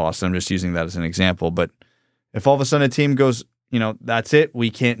won't be Boston. I'm just using that as an example. But if all of a sudden a team goes, that's it. We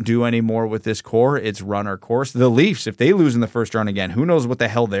can't do any more with this core. It's run our course. The Leafs, if they lose in the first round again, who knows what the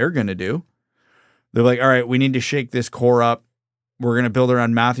hell they're going to do? They're like, all right, we need to shake this core up. We're going to build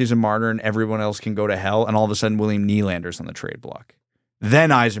around Matthews and Marner, and everyone else can go to hell. And all of a sudden, William Nylander's on the trade block. Then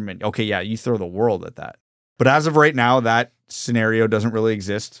Yzerman. Okay, yeah, you throw the world at that. But as of right now, that scenario doesn't really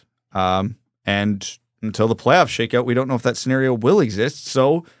exist. And until the playoffs shake out, we don't know if that scenario will exist.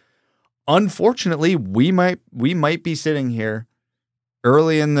 So, unfortunately, we might be sitting here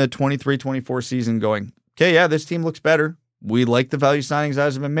early in the 23-24 season going, okay, yeah, this team looks better. We like the value signings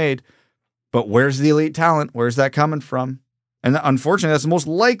that have been made. But where's the elite talent? Where's that coming from? And unfortunately, that's the most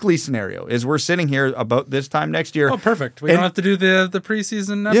likely scenario, is we're sitting here about this time next year. Oh, perfect. We don't have to do the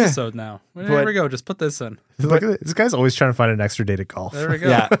preseason episode now. There we go. Just put this in. Look at this guy's always trying to find an extra day to golf. There we go.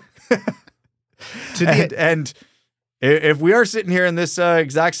 Yeah. And if we are sitting here in this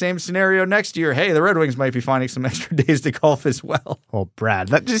exact same scenario next year, hey, the Red Wings might be finding some extra days to golf as well. Oh, Brad,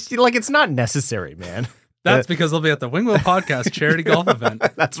 that just it's not necessary, man. That's because they'll be at the Wingwheel Podcast charity golf event.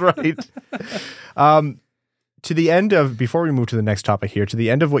 That's right. To the end of, before we move to the next topic here, to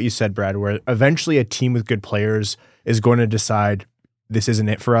the end of what you said, Brad, where eventually a team with good players is going to decide this isn't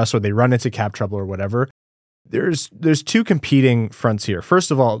it for us, or they run into cap trouble or whatever. There's two competing fronts here.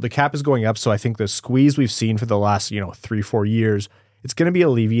 First of all, the cap is going up, so I think the squeeze we've seen for the last 3-4 years, it's going to be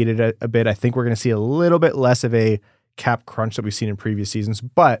alleviated a bit. I think we're going to see a little bit less of a cap crunch that we've seen in previous seasons,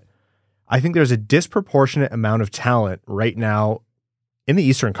 but I think there's a disproportionate amount of talent right now in the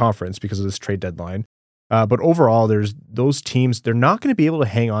Eastern Conference because of this trade deadline. But overall, there's those teams, they're not going to be able to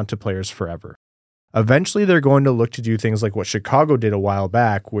hang on to players forever. Eventually, they're going to look to do things like what Chicago did a while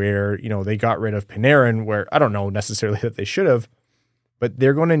back, where, they got rid of Panarin, where I don't know necessarily that they should have, but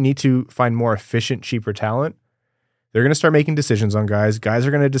they're going to need to find more efficient, cheaper talent. They're going to start making decisions on guys. Guys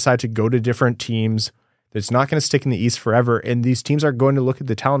are going to decide to go to different teams. It's not going to stick in the East forever. And these teams are going to look at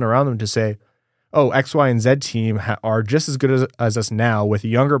the talent around them to say, oh, X, Y, and Z team are just as good as us now with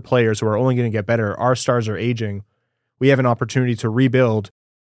younger players who are only going to get better. Our stars are aging. We have an opportunity to rebuild.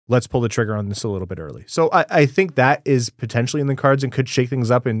 Let's pull the trigger on this a little bit early. So I think that is potentially in the cards and could shake things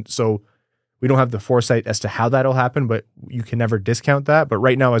up. And so we don't have the foresight as to how that'll happen, but you can never discount that. But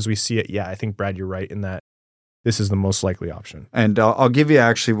right now, as we see it, yeah, I think, Brad, you're right in that this is the most likely option. And I'll give you,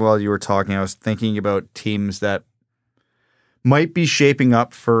 actually, while you were talking, I was thinking about teams that might be shaping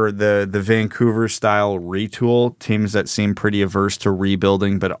up for the Vancouver-style retool, teams that seem pretty averse to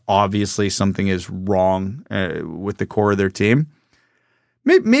rebuilding, but obviously something is wrong with the core of their team.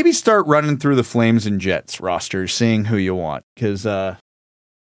 Maybe start running through the Flames and Jets rosters, seeing who you want, because the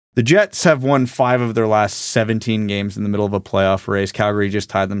Jets have won 5 of their last 17 games in the middle of a playoff race. Calgary just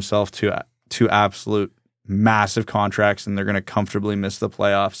tied themselves to absolute massive contracts, and they're going to comfortably miss the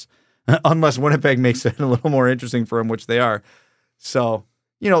playoffs unless Winnipeg makes it a little more interesting for them, which they are. So,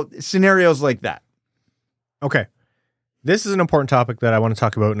 scenarios like that. Okay. This is an important topic that I want to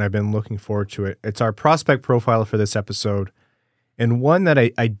talk about, and I've been looking forward to it. It's our prospect profile for this episode, and one that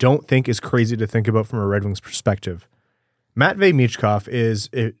I don't think is crazy to think about from a Red Wings perspective. Matvei Michkov is,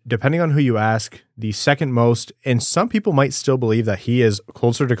 depending on who you ask, the second most, and some people might still believe that he is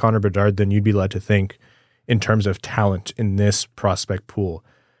closer to Connor Bedard than you'd be led to think in terms of talent in this prospect pool.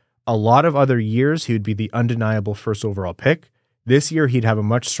 A lot of other years, he would be the undeniable first overall pick. This year, he'd have a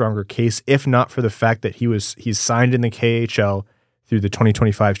much stronger case, if not for the fact that he's signed in the KHL through the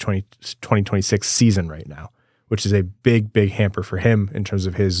 2025-2026 season right now, which is a big, big hamper for him in terms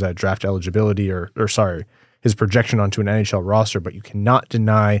of his draft eligibility his projection onto an NHL roster. But you cannot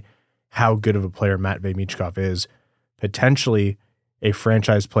deny how good of a player Matvei Michkov is. Potentially a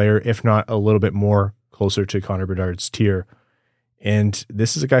franchise player, if not a little bit more closer to Connor Bedard's tier. And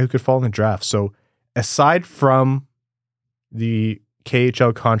this is a guy who could fall in the draft. So aside from the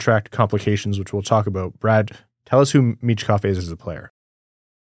KHL contract complications, which we'll talk about, Brad, tell us who Michkov is as a player.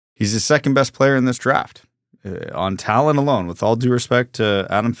 He's the second best player in this draft on talent alone, with all due respect to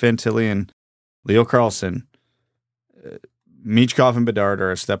Adam Fantilli and Leo Karlsson. Michkov and Bedard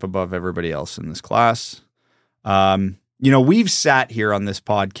are a step above everybody else in this class. We've sat here on this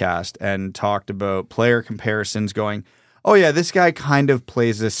podcast and talked about player comparisons going, oh yeah, this guy kind of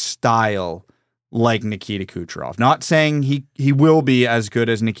plays a style like Nikita Kucherov. Not saying he will be as good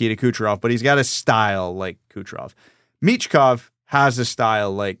as Nikita Kucherov, but he's got a style like Kucherov. Michkov has a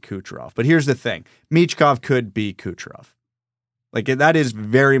style like Kucherov. But here's the thing. Michkov could be Kucherov. Like, that is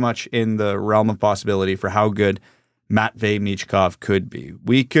very much in the realm of possibility for how good Matvei Michkov could be.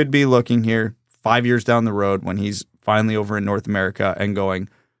 We could be looking here 5 years down the road when he's finally over in North America and going,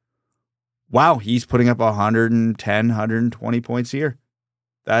 wow, he's putting up 110, 120 points a year.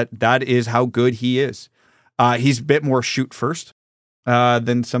 That is how good he is. He's a bit more shoot first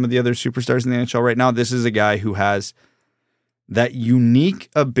than some of the other superstars in the NHL right now. This is a guy who has that unique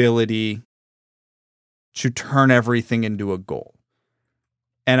ability to turn everything into a goal.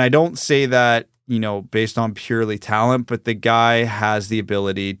 And I don't say that, based on purely talent, but the guy has the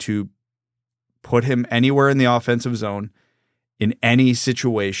ability to put him anywhere in the offensive zone in any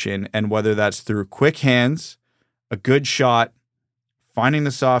situation. And whether that's through quick hands, a good shot, finding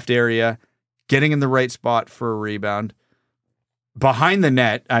the soft area, getting in the right spot for a rebound, behind the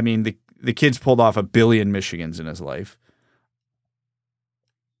net. I mean, the kid's pulled off 1 billion Michigans in his life.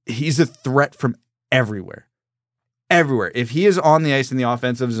 He's a threat from everywhere. Everywhere. If he is on the ice in the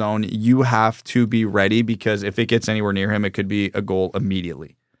offensive zone, you have to be ready, because if it gets anywhere near him, it could be a goal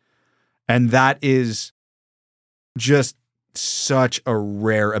immediately. And that is just such a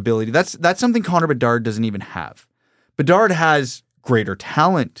rare ability. That's something Connor Bedard doesn't even have. Bedard has greater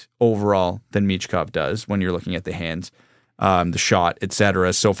talent overall than Michkov does when you're looking at the hands, the shot,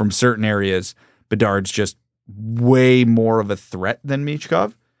 etc. So from certain areas, Bedard's just way more of a threat than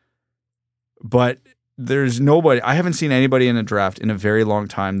Michkov. But there's nobody, I haven't seen anybody in a draft in a very long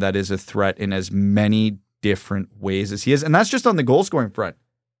time that is a threat in as many different ways as he is. And that's just on the goal scoring front.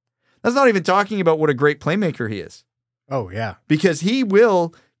 That's not even talking about what a great playmaker he is. Oh, yeah. Because he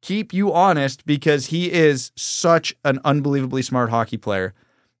will keep you honest, because he is such an unbelievably smart hockey player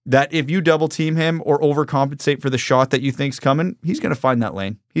that if you double team him or overcompensate for the shot that you think's coming, he's going to find that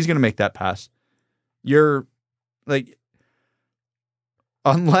lane. He's going to make that pass. You're like,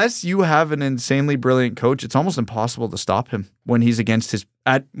 unless you have an insanely brilliant coach, it's almost impossible to stop him when he's against his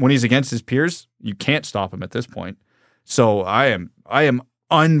peers. You can't stop him at this point. So I am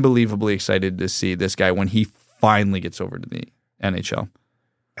unbelievably excited to see this guy when he finally gets over to the NHL.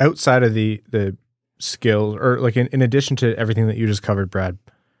 Outside of the skills, or like in addition to everything that you just covered, Brad,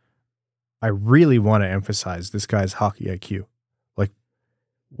 I really want to emphasize this guy's hockey IQ. Like,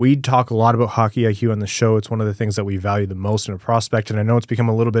 we talk a lot about hockey IQ on the show. It's one of the things that we value the most in a prospect. And I know it's become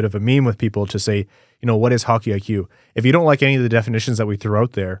a little bit of a meme with people to say, what is hockey IQ? If you don't like any of the definitions that we throw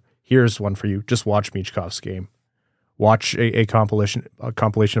out there, here's one for you. Just watch Michkov's game. Watch a compilation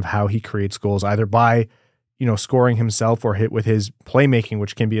of how he creates goals, either by, scoring himself or hit with his playmaking,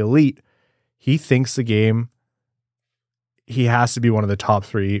 which can be elite. He thinks the game, he has to be one of the top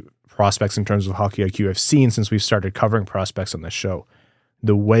 3 prospects in terms of hockey IQ I've seen since we've started covering prospects on this show.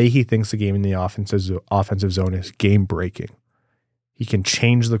 The way he thinks the game in the offensive zone is game breaking. He can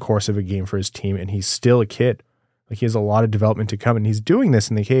change the course of a game for his team, and he's still a kid. Like, he has a lot of development to come, and he's doing this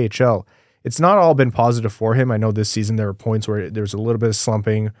in the KHL. It's not all been positive for him. I know this season there were points where there's a little bit of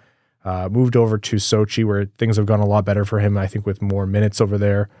slumping. Moved over to Sochi, where things have gone a lot better for him, I think, with more minutes over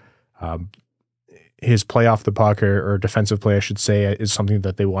there. His play off the puck, or defensive play, I should say, is something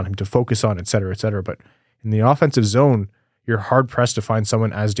that they want him to focus on, et cetera, et cetera. But in the offensive zone, you're hard-pressed to find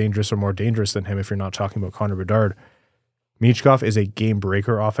someone as dangerous or more dangerous than him if you're not talking about Connor Bedard. Michkov is a game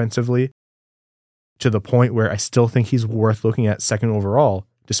breaker offensively, to the point where I still think he's worth looking at second overall,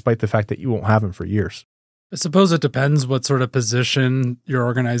 despite the fact that you won't have him for years. I suppose it depends what sort of position your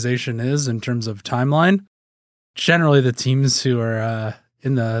organization is in terms of timeline. Generally, the teams who are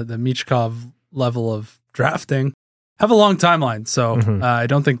in the Michkov level of drafting have a long timeline. So I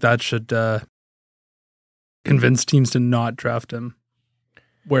don't think that should convince teams to not draft him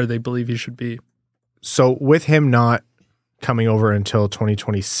where they believe he should be. So with him not coming over until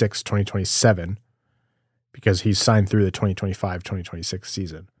 2026, 2027, because he's signed through the 2025, 2026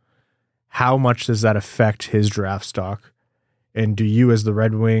 season, how much does that affect his draft stock? And do you, as the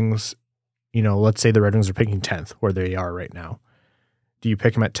Red Wings, let's say the Red Wings are picking 10th, where they are right now. Do you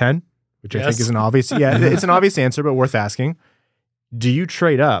pick him at 10? Which I think is an obvious, it's an obvious answer, but worth asking. Do you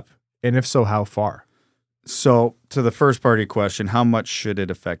trade up? And if so, how far? So to the first part of your question, how much should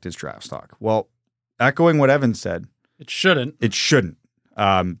it affect his draft stock? Well, echoing what Evan said, it shouldn't.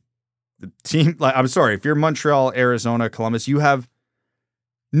 The team, I'm sorry, if you're Montreal, Arizona, Columbus, you have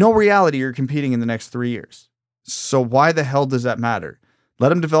no reality you're competing in the next 3 years. So why the hell does that matter?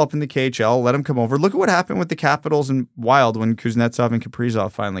 Let him develop in the KHL. Let him come over. Look at what happened with the Capitals and Wild when Kuznetsov and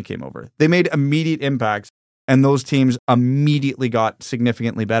Kaprizov finally came over. They made immediate impacts, and those teams immediately got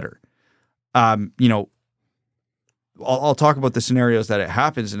significantly better. I'll talk about the scenarios that it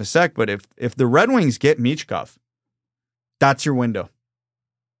happens in a sec, but if the Red Wings get Michkov, that's your window.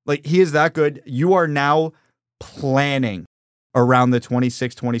 Like, he is that good. You are now planning around the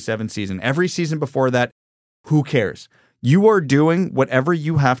 26-27 season. Every season before that, who cares? You are doing whatever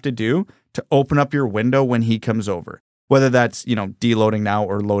you have to do to open up your window when he comes over. Whether that's, deloading now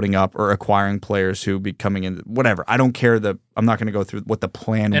or loading up or acquiring players who be coming in, whatever. I don't care. I'm not going to go through what the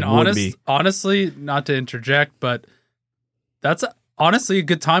plan would be. Honestly, not to interject, but that's honestly a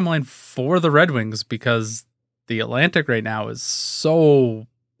good timeline for the Red Wings because the Atlantic right now is so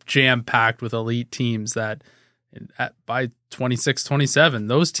jam-packed with elite teams that by 26, 27,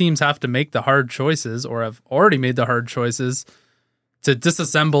 those teams have to make the hard choices or have already made the hard choices to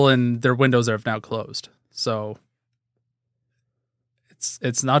disassemble, and their windows are now closed. So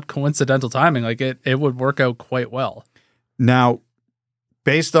it's not coincidental timing. Like it would work out quite well. Now,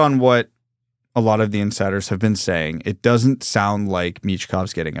 based on what a lot of the insiders have been saying, it doesn't sound like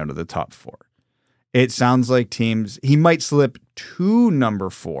Michkov's getting out of the top 4. It sounds like he might slip to number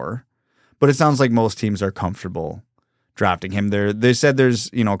 4, but it sounds like most teams are comfortable drafting him. They said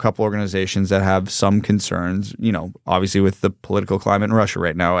there's, a couple organizations that have some concerns, obviously with the political climate in Russia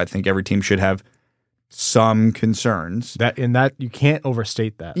right now. I think every team should have some concerns. That you can't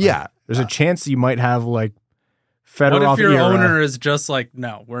overstate that. Yeah. There's a chance you might have like Fedorov. What if your owner is just like,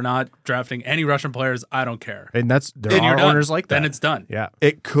 no, we're not drafting any Russian players. I don't care. And there are owners like that. Then it's done. Yeah.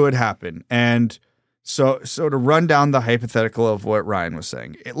 It could happen. And so to run down the hypothetical of what Ryan was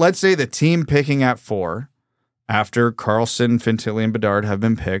saying, let's say the team picking at 4 after Karlsson, Fantilli, and Bedard have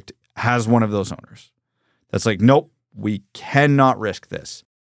been picked has one of those owners. That's like, nope, we cannot risk this.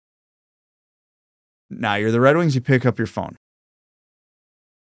 Now you're the Red Wings, you pick up your phone.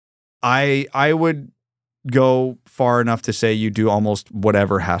 I would go far enough to say you do almost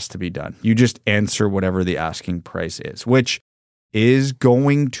whatever has to be done. You just answer whatever the asking price is, which is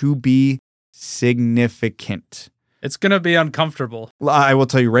going to be significant. It's going to be uncomfortable. I will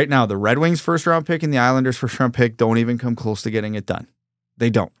tell you right now, the Red Wings first round pick and the Islanders first round pick don't even come close to getting it done. They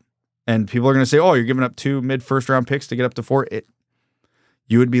don't. And people are going to say, oh, you're giving up 2 mid first round picks to get up to 4.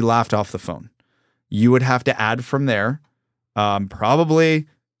 You would be laughed off the phone. You would have to add from there probably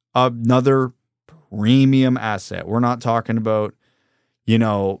another premium asset. We're not talking about,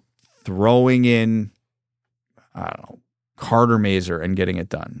 throwing in, I don't know, Carter Mazur and getting it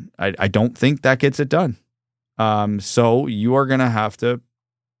done. I don't think that gets it done. So you are going to have to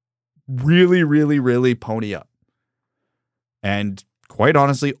really, really, really pony up and quite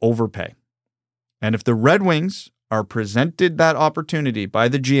honestly overpay. And if the Red Wings are presented that opportunity by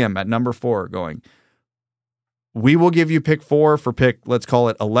the GM at number 4 going, we will give you pick 4 for pick, let's call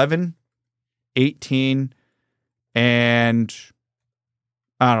it 11, 18, and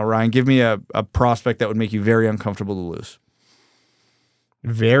I don't know, Ryan, give me a prospect that would make you very uncomfortable to lose.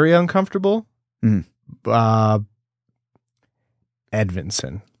 Very uncomfortable? Mm-hmm.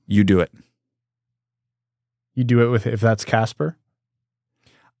 Edvinsson. You do it. You do it if that's Kasper?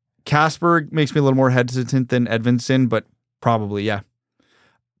 Kasper makes me a little more hesitant than Edvinsson, but probably, yeah.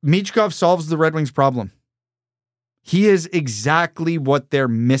 Michkov solves the Red Wings' problem. He is exactly what they're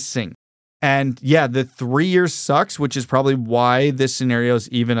missing. And yeah, the 3 years sucks, which is probably why this scenario is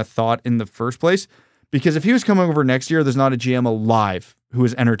even a thought in the first place. Because if he was coming over next year, there's not a GM alive who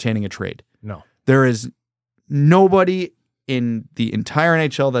is entertaining a trade. No. There is nobody in the entire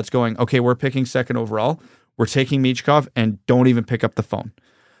NHL that's going, okay, we're picking 2nd overall. We're taking Michkov and don't even pick up the phone.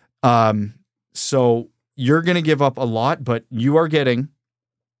 So you're going to give up a lot, but you are getting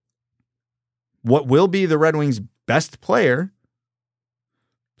what will be the Red Wings' best player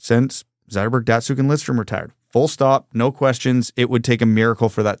since Zetterberg, Datsuk, and Lidstrom retired. Full stop, no questions. It would take a miracle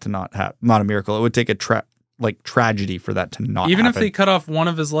for that to not happen. Not a miracle. It would take a tragedy for that to not Even happen. if they cut off one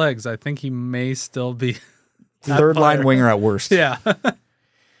of his legs, I think he may still be third line winger at worst. Yeah.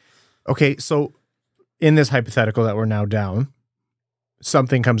 Okay, so in this hypothetical that we're now down,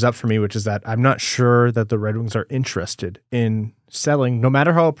 something comes up for me, which is that I'm not sure that the Red Wings are interested in selling, no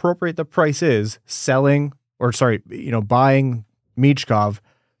matter how appropriate the price is, buying Michkov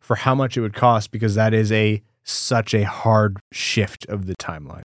for how much it would cost, because that is such a hard shift of the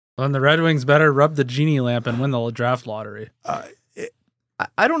timeline. Well, and the Red Wings better rub the genie lamp and win the draft lottery.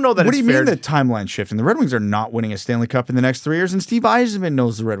 I don't know that. What do you mean the timeline shift? And the Red Wings are not winning a Stanley Cup in the next 3 years. And Steve Yzerman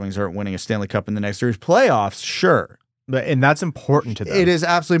knows the Red Wings aren't winning a Stanley Cup in the next 3 years. Playoffs, sure. And that's important to them. It is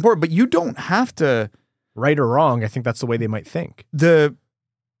absolutely important, but you don't have to. Right or wrong, I think that's the way they might think. The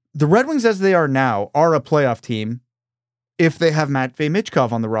Red Wings as they are now are a playoff team if they have Matvei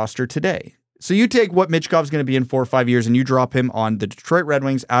Michkov on the roster today. So you take what Michkov's going to be in 4 or 5 years and you drop him on the Detroit Red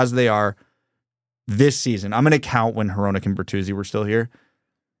Wings as they are this season. I'm going to count when Hronek and Bertuzzi were still here.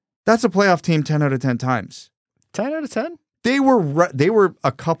 That's a playoff team 10 out of 10 times. 10 out of 10? They were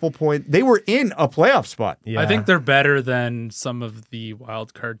a couple points. They were in a playoff spot. Yeah. I think they're better than some of the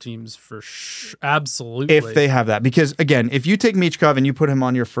wild card teams for absolutely. If they have that. Because, again, if you take Michkov and you put him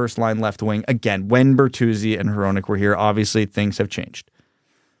on your first line left wing, again, when Bertuzzi and Hronek were here, obviously things have changed.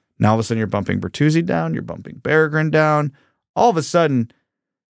 Now, all of a sudden, you're bumping Bertuzzi down, you're bumping Berggren down. All of a sudden,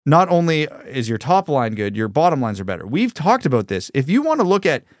 not only is your top line good, your bottom lines are better. We've talked about this. If you want to look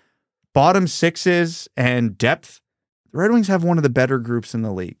at bottom sixes and depth, the Red Wings have one of the better groups in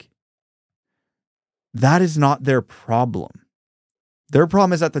the league. That is not their problem. Their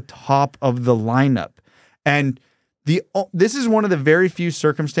problem is at the top of the lineup. And this is one of the very few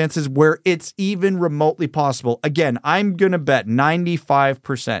circumstances where it's even remotely possible. Again, I'm going to bet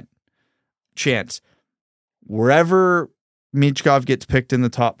 95% chance wherever Michkov gets picked in the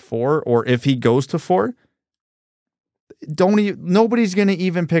top 4, or if he goes to 4, nobody's going to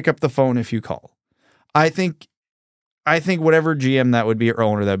even pick up the phone if you call. I think whatever GM that would be or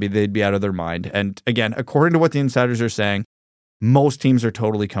owner that would be, they'd be out of their mind. And again, according to what the insiders are saying, most teams are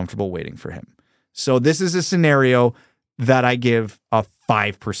totally comfortable waiting for him. So this is a scenario that I give a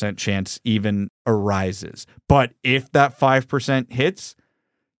 5% chance even arises. But if that 5% hits,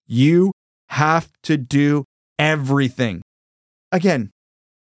 you have to do everything. Again,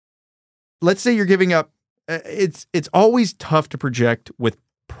 let's say you're giving up. It's always tough to project with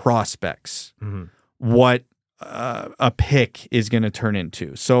prospects what a pick is going to turn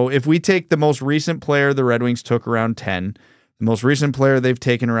into. So if we take the most recent player the Red Wings took around 10, the most recent player they've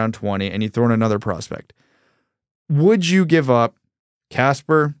taken around 20, and you throw in another prospect, would you give up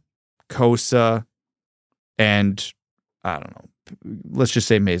Kasper, Kosa, and I don't know, let's just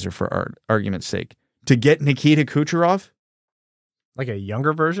say Mazur for argument's sake, to get Nikita Kucherov? Like a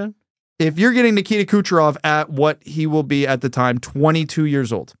younger version? If you're getting Nikita Kucherov at what he will be at the time, 22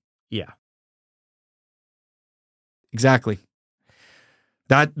 years old. Yeah. Exactly.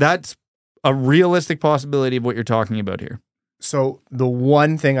 That's a realistic possibility of what you're talking about here. So the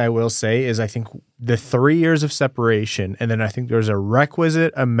one thing I will say is I think the 3 years of separation, and then I think there's a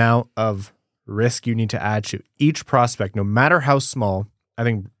requisite amount of risk you need to add to each prospect, no matter how small. I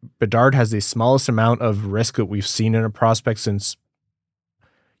think Bedard has the smallest amount of risk that we've seen in a prospect since,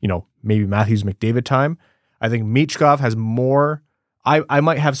 maybe Matthews McDavid time. I think Michkov has more. I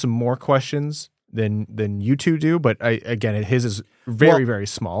might have some more questions than you two do, but his is very, very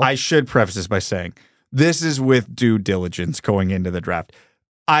small. I should preface this by saying this is with due diligence going into the draft.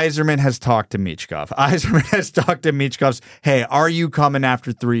 Yzerman has talked to Michkov. Yzerman has talked to Michkov's, hey, are you coming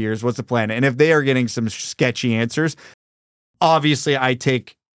after 3 years? What's the plan? And if they are getting some sketchy answers, obviously I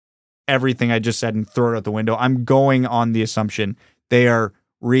take everything I just said and throw it out the window. I'm going on the assumption they are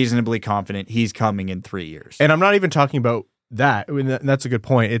reasonably confident he's coming in 3 years. And I'm not even talking about that. I mean, that's a good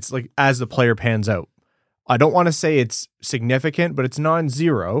point. It's like as the player pans out. I don't want to say it's significant, but it's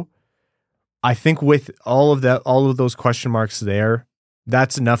non-zero. I think with all of those question marks there,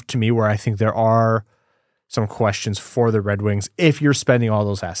 that's enough to me where I think there are some questions for the Red Wings if you're spending all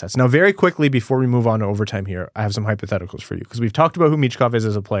those assets. Now, very quickly, before we move on to overtime here, I have some hypotheticals for you because we've talked about who Michkov is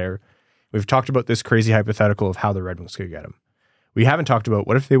as a player. We've talked about this crazy hypothetical of how the Red Wings could get him. We haven't talked about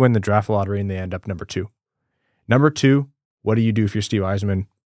what if they win the draft lottery and they end up number 2. Number 2, what do you do if you're Steve Yzerman?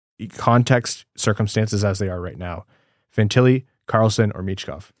 Context, circumstances as they are right now. Fantilli, Karlsson, or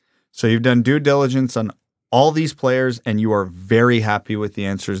Michkov. So you've done due diligence on all these players, and you are very happy with the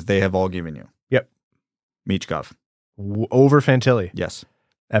answers they have all given you. Yep. Michkov. Over Fantilli. Yes.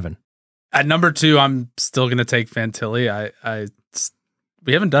 Evan. At number 2, I'm still going to take Fantilli.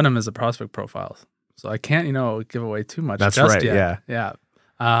 We haven't done him as a prospect profile, so I can't, give away too much. That's just right. yet. Yeah.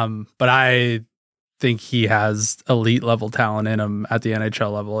 But I think he has elite level talent in him at the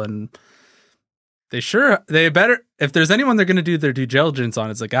NHL level, and they better, if there's anyone they're going to do their due diligence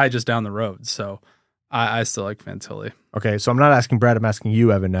on, it's a guy just down the road. So I still like Fantilli. Okay, so I'm not asking Brad, I'm asking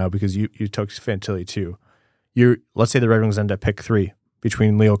you, Evan, now, because you took Fantilli too. Let's say the Red Wings end at pick 3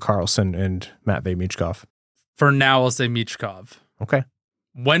 between Leo Karlsson and Matvei Michkov. For now, I'll say Michkov. Okay.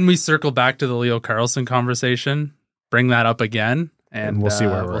 When we circle back to the Leo Karlsson conversation, bring that up again, and we'll see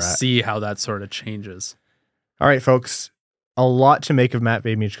where we'll see how that sort of changes. All right, folks. A lot to make of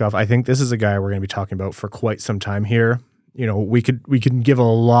Matvei Michkov. I think this is a guy we're going to be talking about for quite some time here. We could give a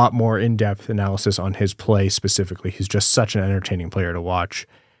lot more in-depth analysis on his play specifically. He's just such an entertaining player to watch.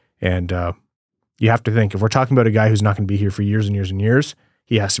 And you have to think, if we're talking about a guy who's not going to be here for years and years and years,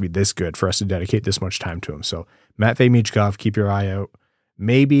 he has to be this good for us to dedicate this much time to him. So Matvei Michkov, keep your eye out.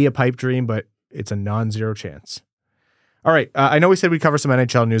 Maybe a pipe dream, but it's a non-zero chance. All right, I know we said we'd cover some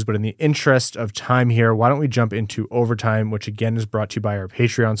NHL news, but in the interest of time here, why don't we jump into overtime, which again is brought to you by our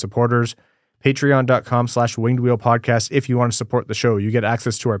Patreon supporters. patreon.com/wingedwheelpodcast if you want to support the show. You get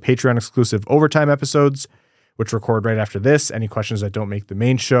access to our Patreon exclusive overtime episodes, which record right after this. Any questions that don't make the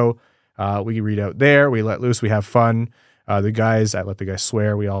main show, we read out there. We let loose. We have fun. I let the guys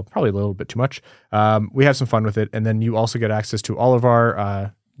swear. We all probably a little bit too much. We have some fun with it. And then you also get access to all of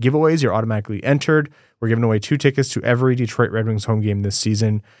our giveaways. You're automatically entered. We're giving away 2 tickets to every Detroit Red Wings home game this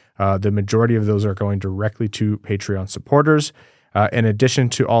season. The majority of those are going directly to Patreon supporters. In addition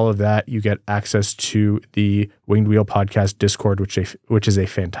to all of that, you get access to the Winged Wheel Podcast Discord, which is a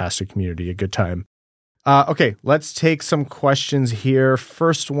fantastic community, a good time. Okay, let's take some questions here.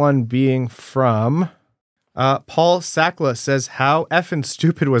 First one being from Paul Sakla says, how effing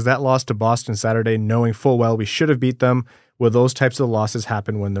stupid was that loss to Boston Saturday, knowing full well we should have beat them? Will those types of losses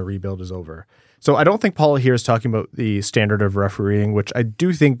happen when the rebuild is over? So I don't think Paul here is talking about the standard of refereeing, which I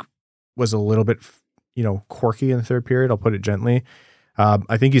do think was a little bit, quirky in the third period. I'll put it gently.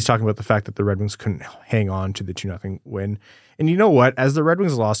 I think he's talking about the fact that the Red Wings couldn't hang on to the 2-0 win. And you know what? As the Red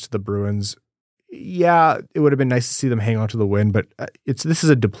Wings lost to the Bruins, yeah, it would have been nice to see them hang on to the win, but this is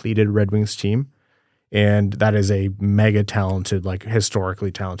a depleted Red Wings team, and that is a mega talented,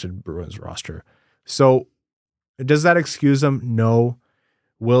 historically talented Bruins roster. So does that excuse them? No.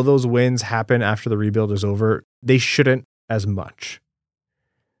 Will those wins happen after the rebuild is over? They shouldn't as much.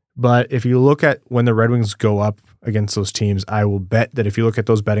 But if you look at when the Red Wings go up against those teams, I will bet that if you look at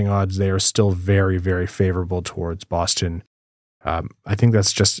those betting odds, they are still very, very favorable towards Boston. I think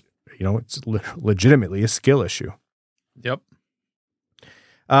that's just, it's legitimately a skill issue. Yep.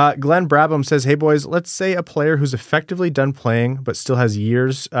 Glenn Brabham says, hey boys, let's say a player who's effectively done playing but still has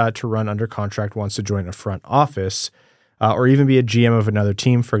years to run under contract wants to join a front office or even be a GM of another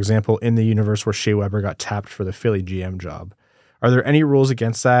team, for example, in the universe where Shea Weber got tapped for the Philly GM job. Are there any rules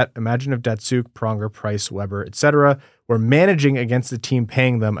against that? Imagine if Datsuk, Pronger, Price, Weber, etc. were managing against the team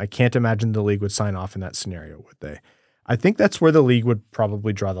paying them. I can't imagine the league would sign off in that scenario, would they? I think that's where the league would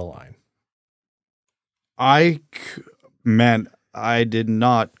probably draw the line. I did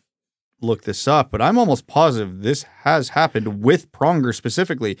not look this up, but I'm almost positive this has happened with Pronger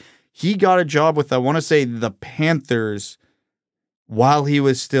specifically. He got a job with, I want to say, the Panthers while he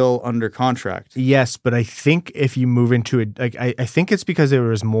was still under contract. Yes, but I think if you move into it, I think it's because there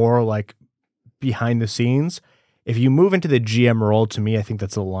was more behind the scenes. If you move into the GM role, to me, I think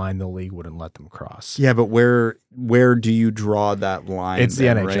that's a line the league wouldn't let them cross. Yeah, but where do you draw that line? It's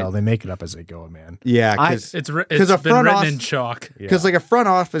then, the NHL. Right? They make it up as they go, man. Yeah, because it's been written in chalk. Because a front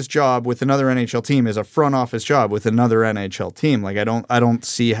office job with another NHL team is a front office job with another NHL team. I don't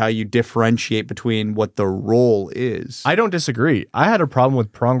see how you differentiate between what the role is. I don't disagree. I had a problem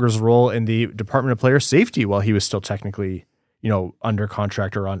with Pronger's role in the Department of Player Safety while he was still technically, under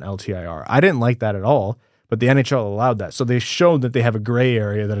contract or on LTIR. I didn't like that at all. But the NHL allowed that. So they showed that they have a gray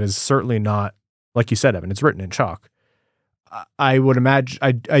area that is certainly not, like you said, Evan, it's written in chalk. I would imagine,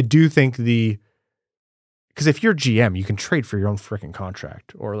 I do think because if you're GM, you can trade for your own freaking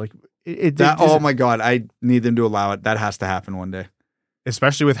contract. Or oh my God, I need them to allow it. That has to happen one day.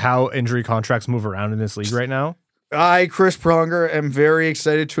 Especially with how injury contracts move around in this league right now. I, Chris Pronger, am very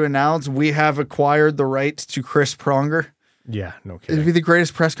excited to announce we have acquired the rights to Chris Pronger. Yeah, no kidding. It'd be the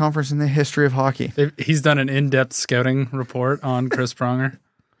greatest press conference in the history of hockey. He's done an in-depth scouting report on Chris Pronger.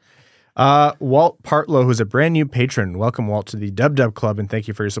 Walt Partlow, who's a brand new patron, welcome Walt to the Dub Club and thank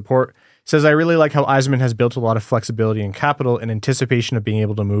you for your support, says, I really like how Yzerman has built a lot of flexibility and capital in anticipation of being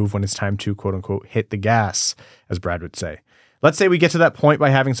able to move when it's time to, quote unquote, hit the gas, as Brad would say. Let's say we get to that point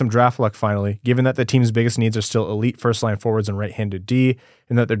by having some draft luck finally, given that the team's biggest needs are still elite first-line forwards and right-handed D,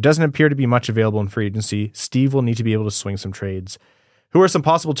 and that there doesn't appear to be much available in free agency. Steve will need to be able to swing some trades. Who are some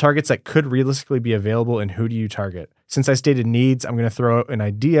possible targets that could realistically be available, and who do you target? Since I stated needs, I'm going to throw out an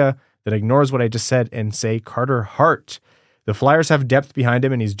idea that ignores what I just said and say Carter Hart. The Flyers have depth behind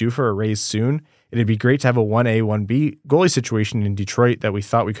him, and he's due for a raise soon. It'd be great to have a 1A, 1B goalie situation in Detroit that we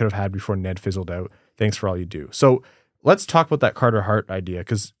thought we could have had before Ned fizzled out. Thanks for all you do. So, let's talk about that Carter Hart idea,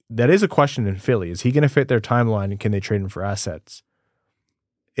 because that is a question in Philly. Is he going to fit their timeline, and can they trade him for assets?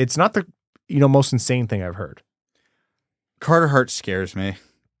 It's not the most insane thing I've heard. Carter Hart scares me.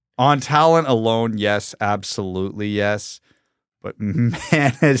 On talent alone, yes, absolutely yes. But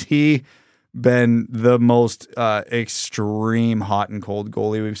man, has he been the most extreme hot and cold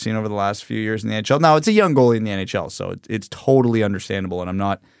goalie we've seen over the last few years in the NHL. Now, it's a young goalie in the NHL, so it's totally understandable, and I'm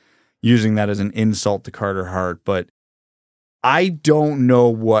not using that as an insult to Carter Hart, but I don't know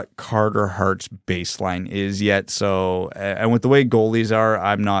what Carter Hart's baseline is yet. So, and with the way goalies are,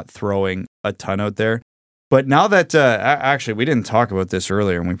 I'm not throwing a ton out there. But now that, actually, we didn't talk about this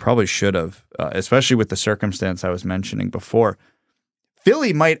earlier, and we probably should have, especially with the circumstance I was mentioning before.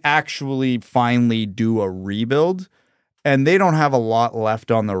 Philly might actually finally do a rebuild, and they don't have a lot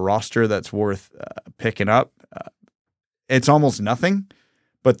left on the roster that's worth picking up. It's almost nothing.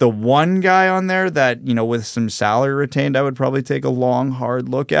 But the one guy on there that, with some salary retained, I would probably take a long, hard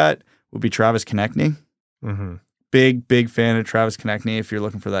look at would be Travis Konechny. Mm-hmm. Big fan of Travis Konechny. If you're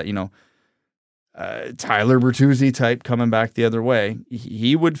looking for that, Tyler Bertuzzi type coming back the other way,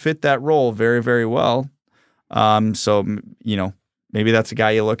 he would fit that role very, very well. So, maybe that's a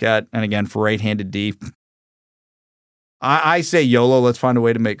guy you look at. And again, for right-handed D, I say YOLO, let's find a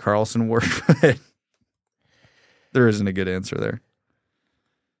way to make Karlsson work. There isn't a good answer there.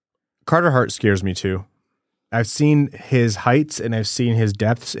 Carter Hart scares me too. I've seen his heights and I've seen his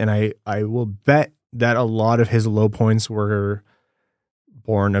depths, and I will bet that a lot of his low points were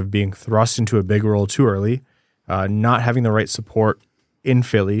born of being thrust into a big role too early, not having the right support in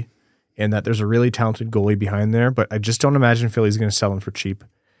Philly, and that there's a really talented goalie behind there, but I just don't imagine Philly's going to sell him for cheap.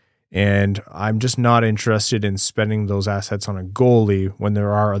 And I'm just not interested in spending those assets on a goalie when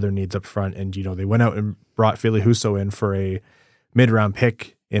there are other needs up front. And, they went out and brought Philly Husso in for a mid-round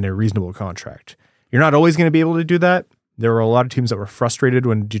pick in a reasonable contract. You're not always going to be able to do that. There were a lot of teams that were frustrated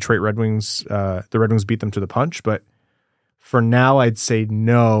when the Red Wings beat them to the punch. But for now, I'd say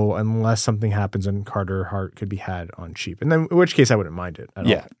no, unless something happens and Carter Hart could be had on cheap. And then in which case I wouldn't mind it at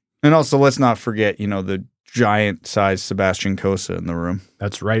all. And also let's not forget, the giant-sized Sebastian Cossa in the room.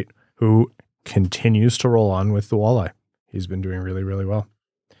 That's right. Who continues to roll on with the walleye. He's been doing really, really well.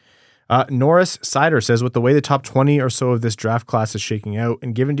 Norris Seider says, with the way the top 20 or so of this draft class is shaking out,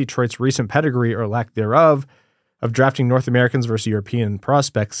 and given Detroit's recent pedigree or lack thereof of drafting North Americans versus European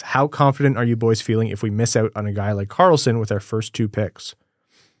prospects, how confident are you boys feeling if we miss out on a guy like Karlsson with our first 2 picks?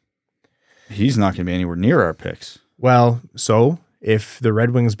 He's not going to be anywhere near our picks. Well, so if the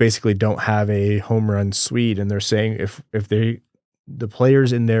Red Wings basically don't have a home run Swede, and they're saying if the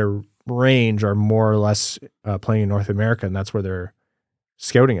players in their range are more or less playing in North America, and that's where they're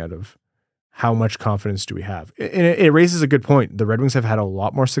scouting out of, how much confidence do we have? It raises a good point. The Red Wings have had a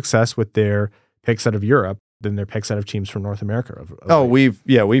lot more success with their picks out of Europe than their picks out of teams from North America.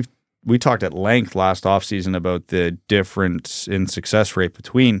 We talked at length last offseason about the difference in success rate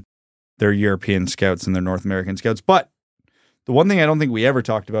between their European scouts and their North American scouts. But the one thing I don't think we ever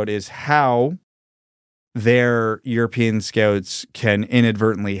talked about is how their European scouts can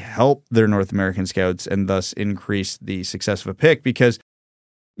inadvertently help their North American scouts and thus increase the success of a pick. Because,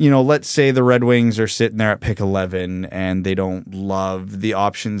 let's say the Red Wings are sitting there at pick 11 and they don't love the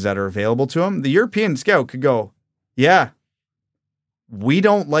options that are available to them. The European scout could go, yeah, we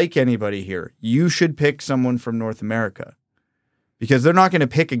don't like anybody here. You should pick someone from North America. Because they're not going to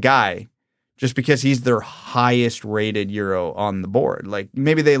pick a guy just because he's their highest rated Euro on the board. Like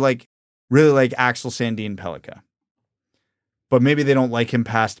maybe they really like Axel Sandin Pellikka, but maybe they don't like him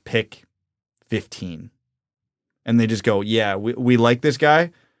past pick 15. And they just go, yeah, we like this guy.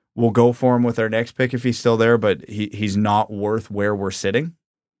 We'll go for him with our next pick if he's still there, but he's not worth where we're sitting.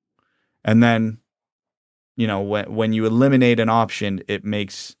 And then, when you eliminate an option, it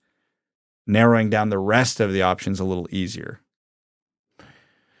makes narrowing down the rest of the options a little easier.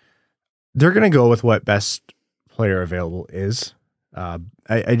 They're going to go with what best player available is.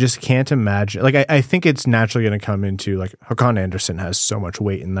 I just can't imagine. I think it's naturally going to come into Håkan Andersson has so much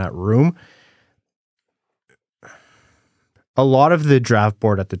weight in that room. A lot of the draft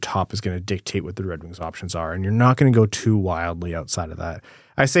board at the top is going to dictate what the Red Wings options are, and you're not going to go too wildly outside of that.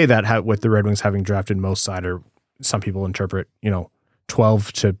 I say that with the Red Wings having drafted Moritz Seider, some people interpret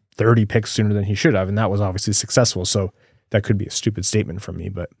 12 to 30 picks sooner than he should have, and that was obviously successful. So that could be a stupid statement from me,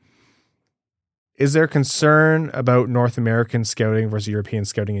 but. Is there concern about North American scouting versus European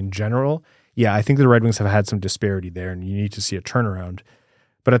scouting in general? Yeah, I think the Red Wings have had some disparity there, and you need to see a turnaround.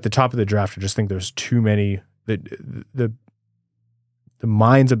 But at the top of the draft, I just think there's too many. The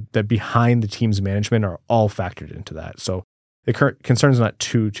minds that behind the team's management are all factored into that. So the current concern is not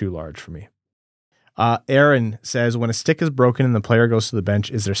too large for me. Aaron says, when a stick is broken and the player goes to the bench,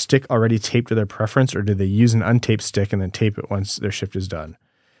 is their stick already taped to their preference, or do they use an untaped stick and then tape it once their shift is done?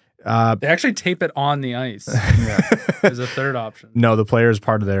 They actually tape it on the ice. There's a third option. No, the players,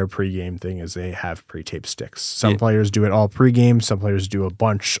 part of their pregame thing is they have pre-taped sticks. Some players do it all pregame. Some players do a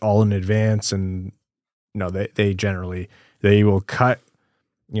bunch all in advance. And they generally, they will cut,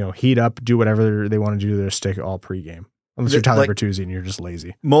 heat up, do whatever they want to do to their stick all pregame. Unless you're Tyler Bertuzzi and you're just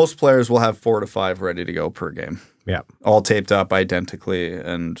lazy. Most players will have 4 to 5 ready to go per game. Yeah. All taped up identically.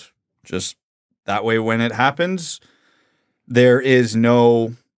 And just that way when it happens, there is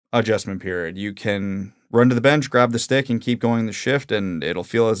no adjustment period. You can run to the bench, grab the stick, and keep going the shift, and it'll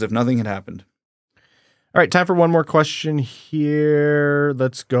feel as if nothing had happened. All right, time for one more question here.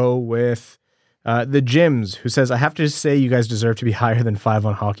 Let's go with the Gyms, who says, I have to say you guys deserve to be higher than 5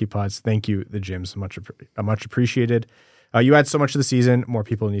 on Hockey Pods. Thank you, the Gyms. Much appreciated. You add so much to the season. More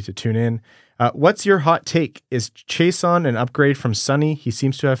people need to tune in. What's your hot take? Is Chiasson an upgrade from Sonny? He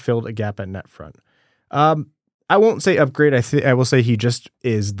seems to have filled a gap at net front. I won't say upgrade. I will say he just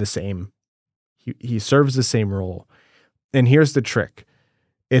is the same. He serves the same role. And here's the trick.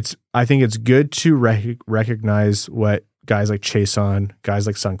 I think it's good to recognize what guys like Chiasson, guys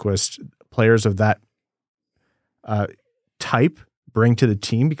like Sundqvist, players of that type bring to the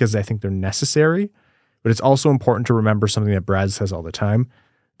team, because I think they're necessary. But it's also important to remember something that Brad says all the time.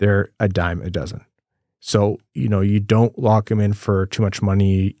 They're a dime a dozen. So, you don't lock them in for too much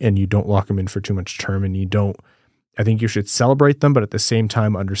money, and you don't lock them in for too much term, and I think you should celebrate them, but at the same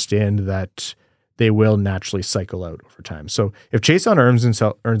time understand that they will naturally cycle out over time. So if Chiasson earns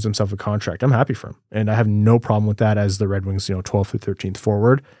himself a contract, I'm happy for him. And I have no problem with that as the Red Wings, 12th through 13th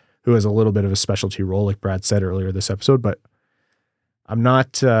forward, who has a little bit of a specialty role, like Brad said earlier this episode. But I'm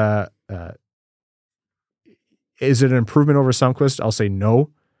not, is it an improvement over Sundqvist? I'll say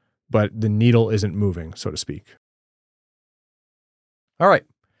no, but the needle isn't moving, so to speak. All right.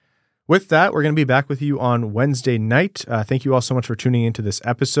 With that, we're going to be back with you on Wednesday night. Thank you all so much for tuning into this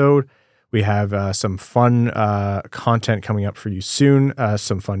episode. We have some fun content coming up for you soon,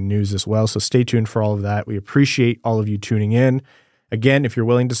 some fun news as well. So stay tuned for all of that. We appreciate all of you tuning in. Again, if you're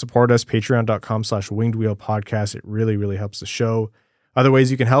willing to support us, patreon.com/wingedwheelpodcast. It really, really helps the show. Other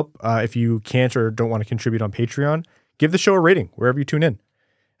ways you can help, if you can't or don't want to contribute on Patreon, give the show a rating wherever you tune in.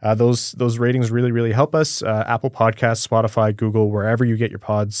 Those ratings really, really help us. Apple Podcasts, Spotify, Google, wherever you get your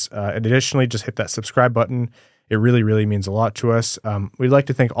pods. And additionally, just hit that subscribe button. It really, really means a lot to us. We'd like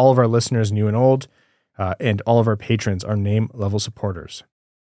to thank all of our listeners, new and old, and all of our patrons, our name-level supporters.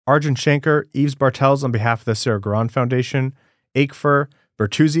 Arjun Shankar, Yves Bartels on behalf of the Sarah Garand Foundation, Aikfer,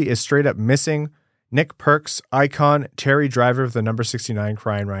 Bertuzzi is straight up missing, Nick Perks, Icon, Terry Driver of the number 69,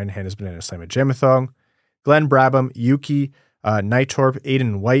 Crying Ryan, Hannah's Banana Slam at Jamathong, Glenn Brabham, Yuki, Nightorp,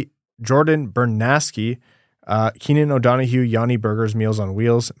 Aiden White, Jordan Bernaski, Keenan O'Donohue, Yanni Burgers, Meals on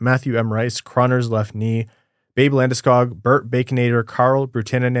Wheels, Matthew M. Rice, Cronner's Left Knee, Babe Landeskog, Bert Baconator, Carl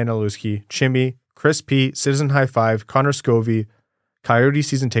Brutina Nanalewski, Chimmy, Chris P., Citizen High Five, Connor Scovey, Coyote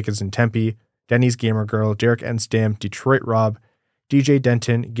Season Tickets in Tempe, Denny's Gamer Girl, Derek Enstam, Detroit Rob, DJ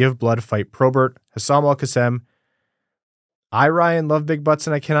Denton, Give Blood, Fight Probert, Hassam Al Qassem, I, Ryan, love big butts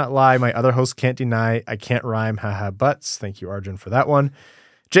and I cannot lie. My other host can't deny. I can't rhyme. Haha butts. Thank you, Arjun, for that one.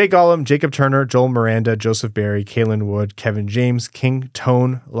 Jay Gollum, Jacob Turner, Joel Miranda, Joseph Barry, Kaylin Wood, Kevin James, King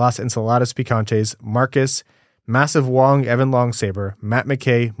Tone, Las Ensaladas Picantes, Marcus, Massive Wong, Evan Longsaber, Matt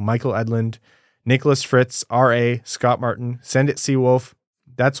McKay, Michael Edlund, Nicholas Fritz, R.A., Scott Martin, Send It Seawolf,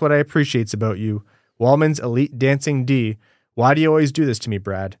 That's What I Appreciates About You, Wallman's Elite Dancing D, Why Do You Always Do This to Me,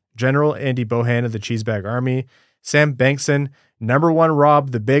 Brad, General Andy Bohan of the Cheesebag Army, Sam Bankson, number 1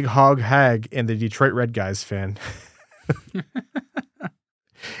 Rob, the Big Hog Hag, and the Detroit Red Guys fan.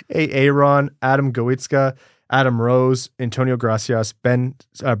 Aaron, Adam Gowitzka, Adam Rose, Antonio Gracias,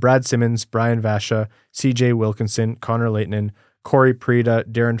 Brad Simmons, Brian Vasha, CJ Wilkinson, Connor Leighton, Corey Prida,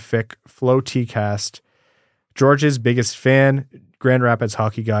 Darren Fick, Flo T-Cast, George's Biggest Fan, Grand Rapids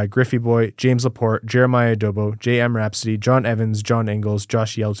Hockey Guy, Griffey Boy, James Laporte, Jeremiah Adobo, JM Rhapsody, John Evans, John Engels,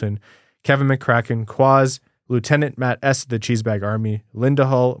 Josh Yelton, Kevin McCracken, Quaz, Lieutenant Matt S. of the Cheesebag Army, Linda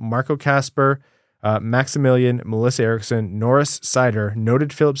Hull, Marco Kasper, Maximilian, Melissa Erickson, Norris Seider,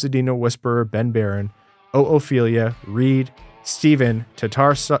 noted Philip Zadino Whisperer, Ben Barron, Ophelia, Reed, Steven,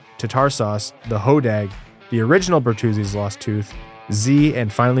 Tatar Sauce, The Hodag, the original Bertuzzi's Lost Tooth, Z,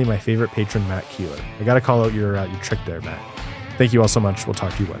 and finally my favorite patron, Matt Keeler. I got to call out your trick there, Matt. Thank you all so much. We'll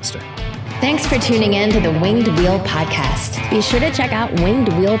talk to you Wednesday. Thanks for tuning in to the Winged Wheel Podcast. Be sure to check out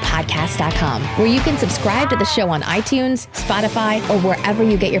wingedwheelpodcast.com, where you can subscribe to the show on iTunes, Spotify, or wherever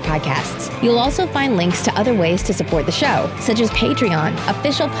you get your podcasts. You'll also find links to other ways to support the show, such as Patreon,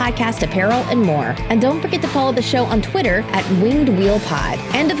 official podcast apparel, and more. And don't forget to follow the show on Twitter at Winged Wheel Pod.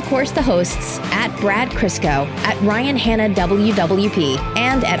 And of course, the hosts at Brad Crisco, at Ryan Hanna WWP,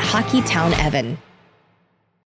 and at Hockey Town Evan.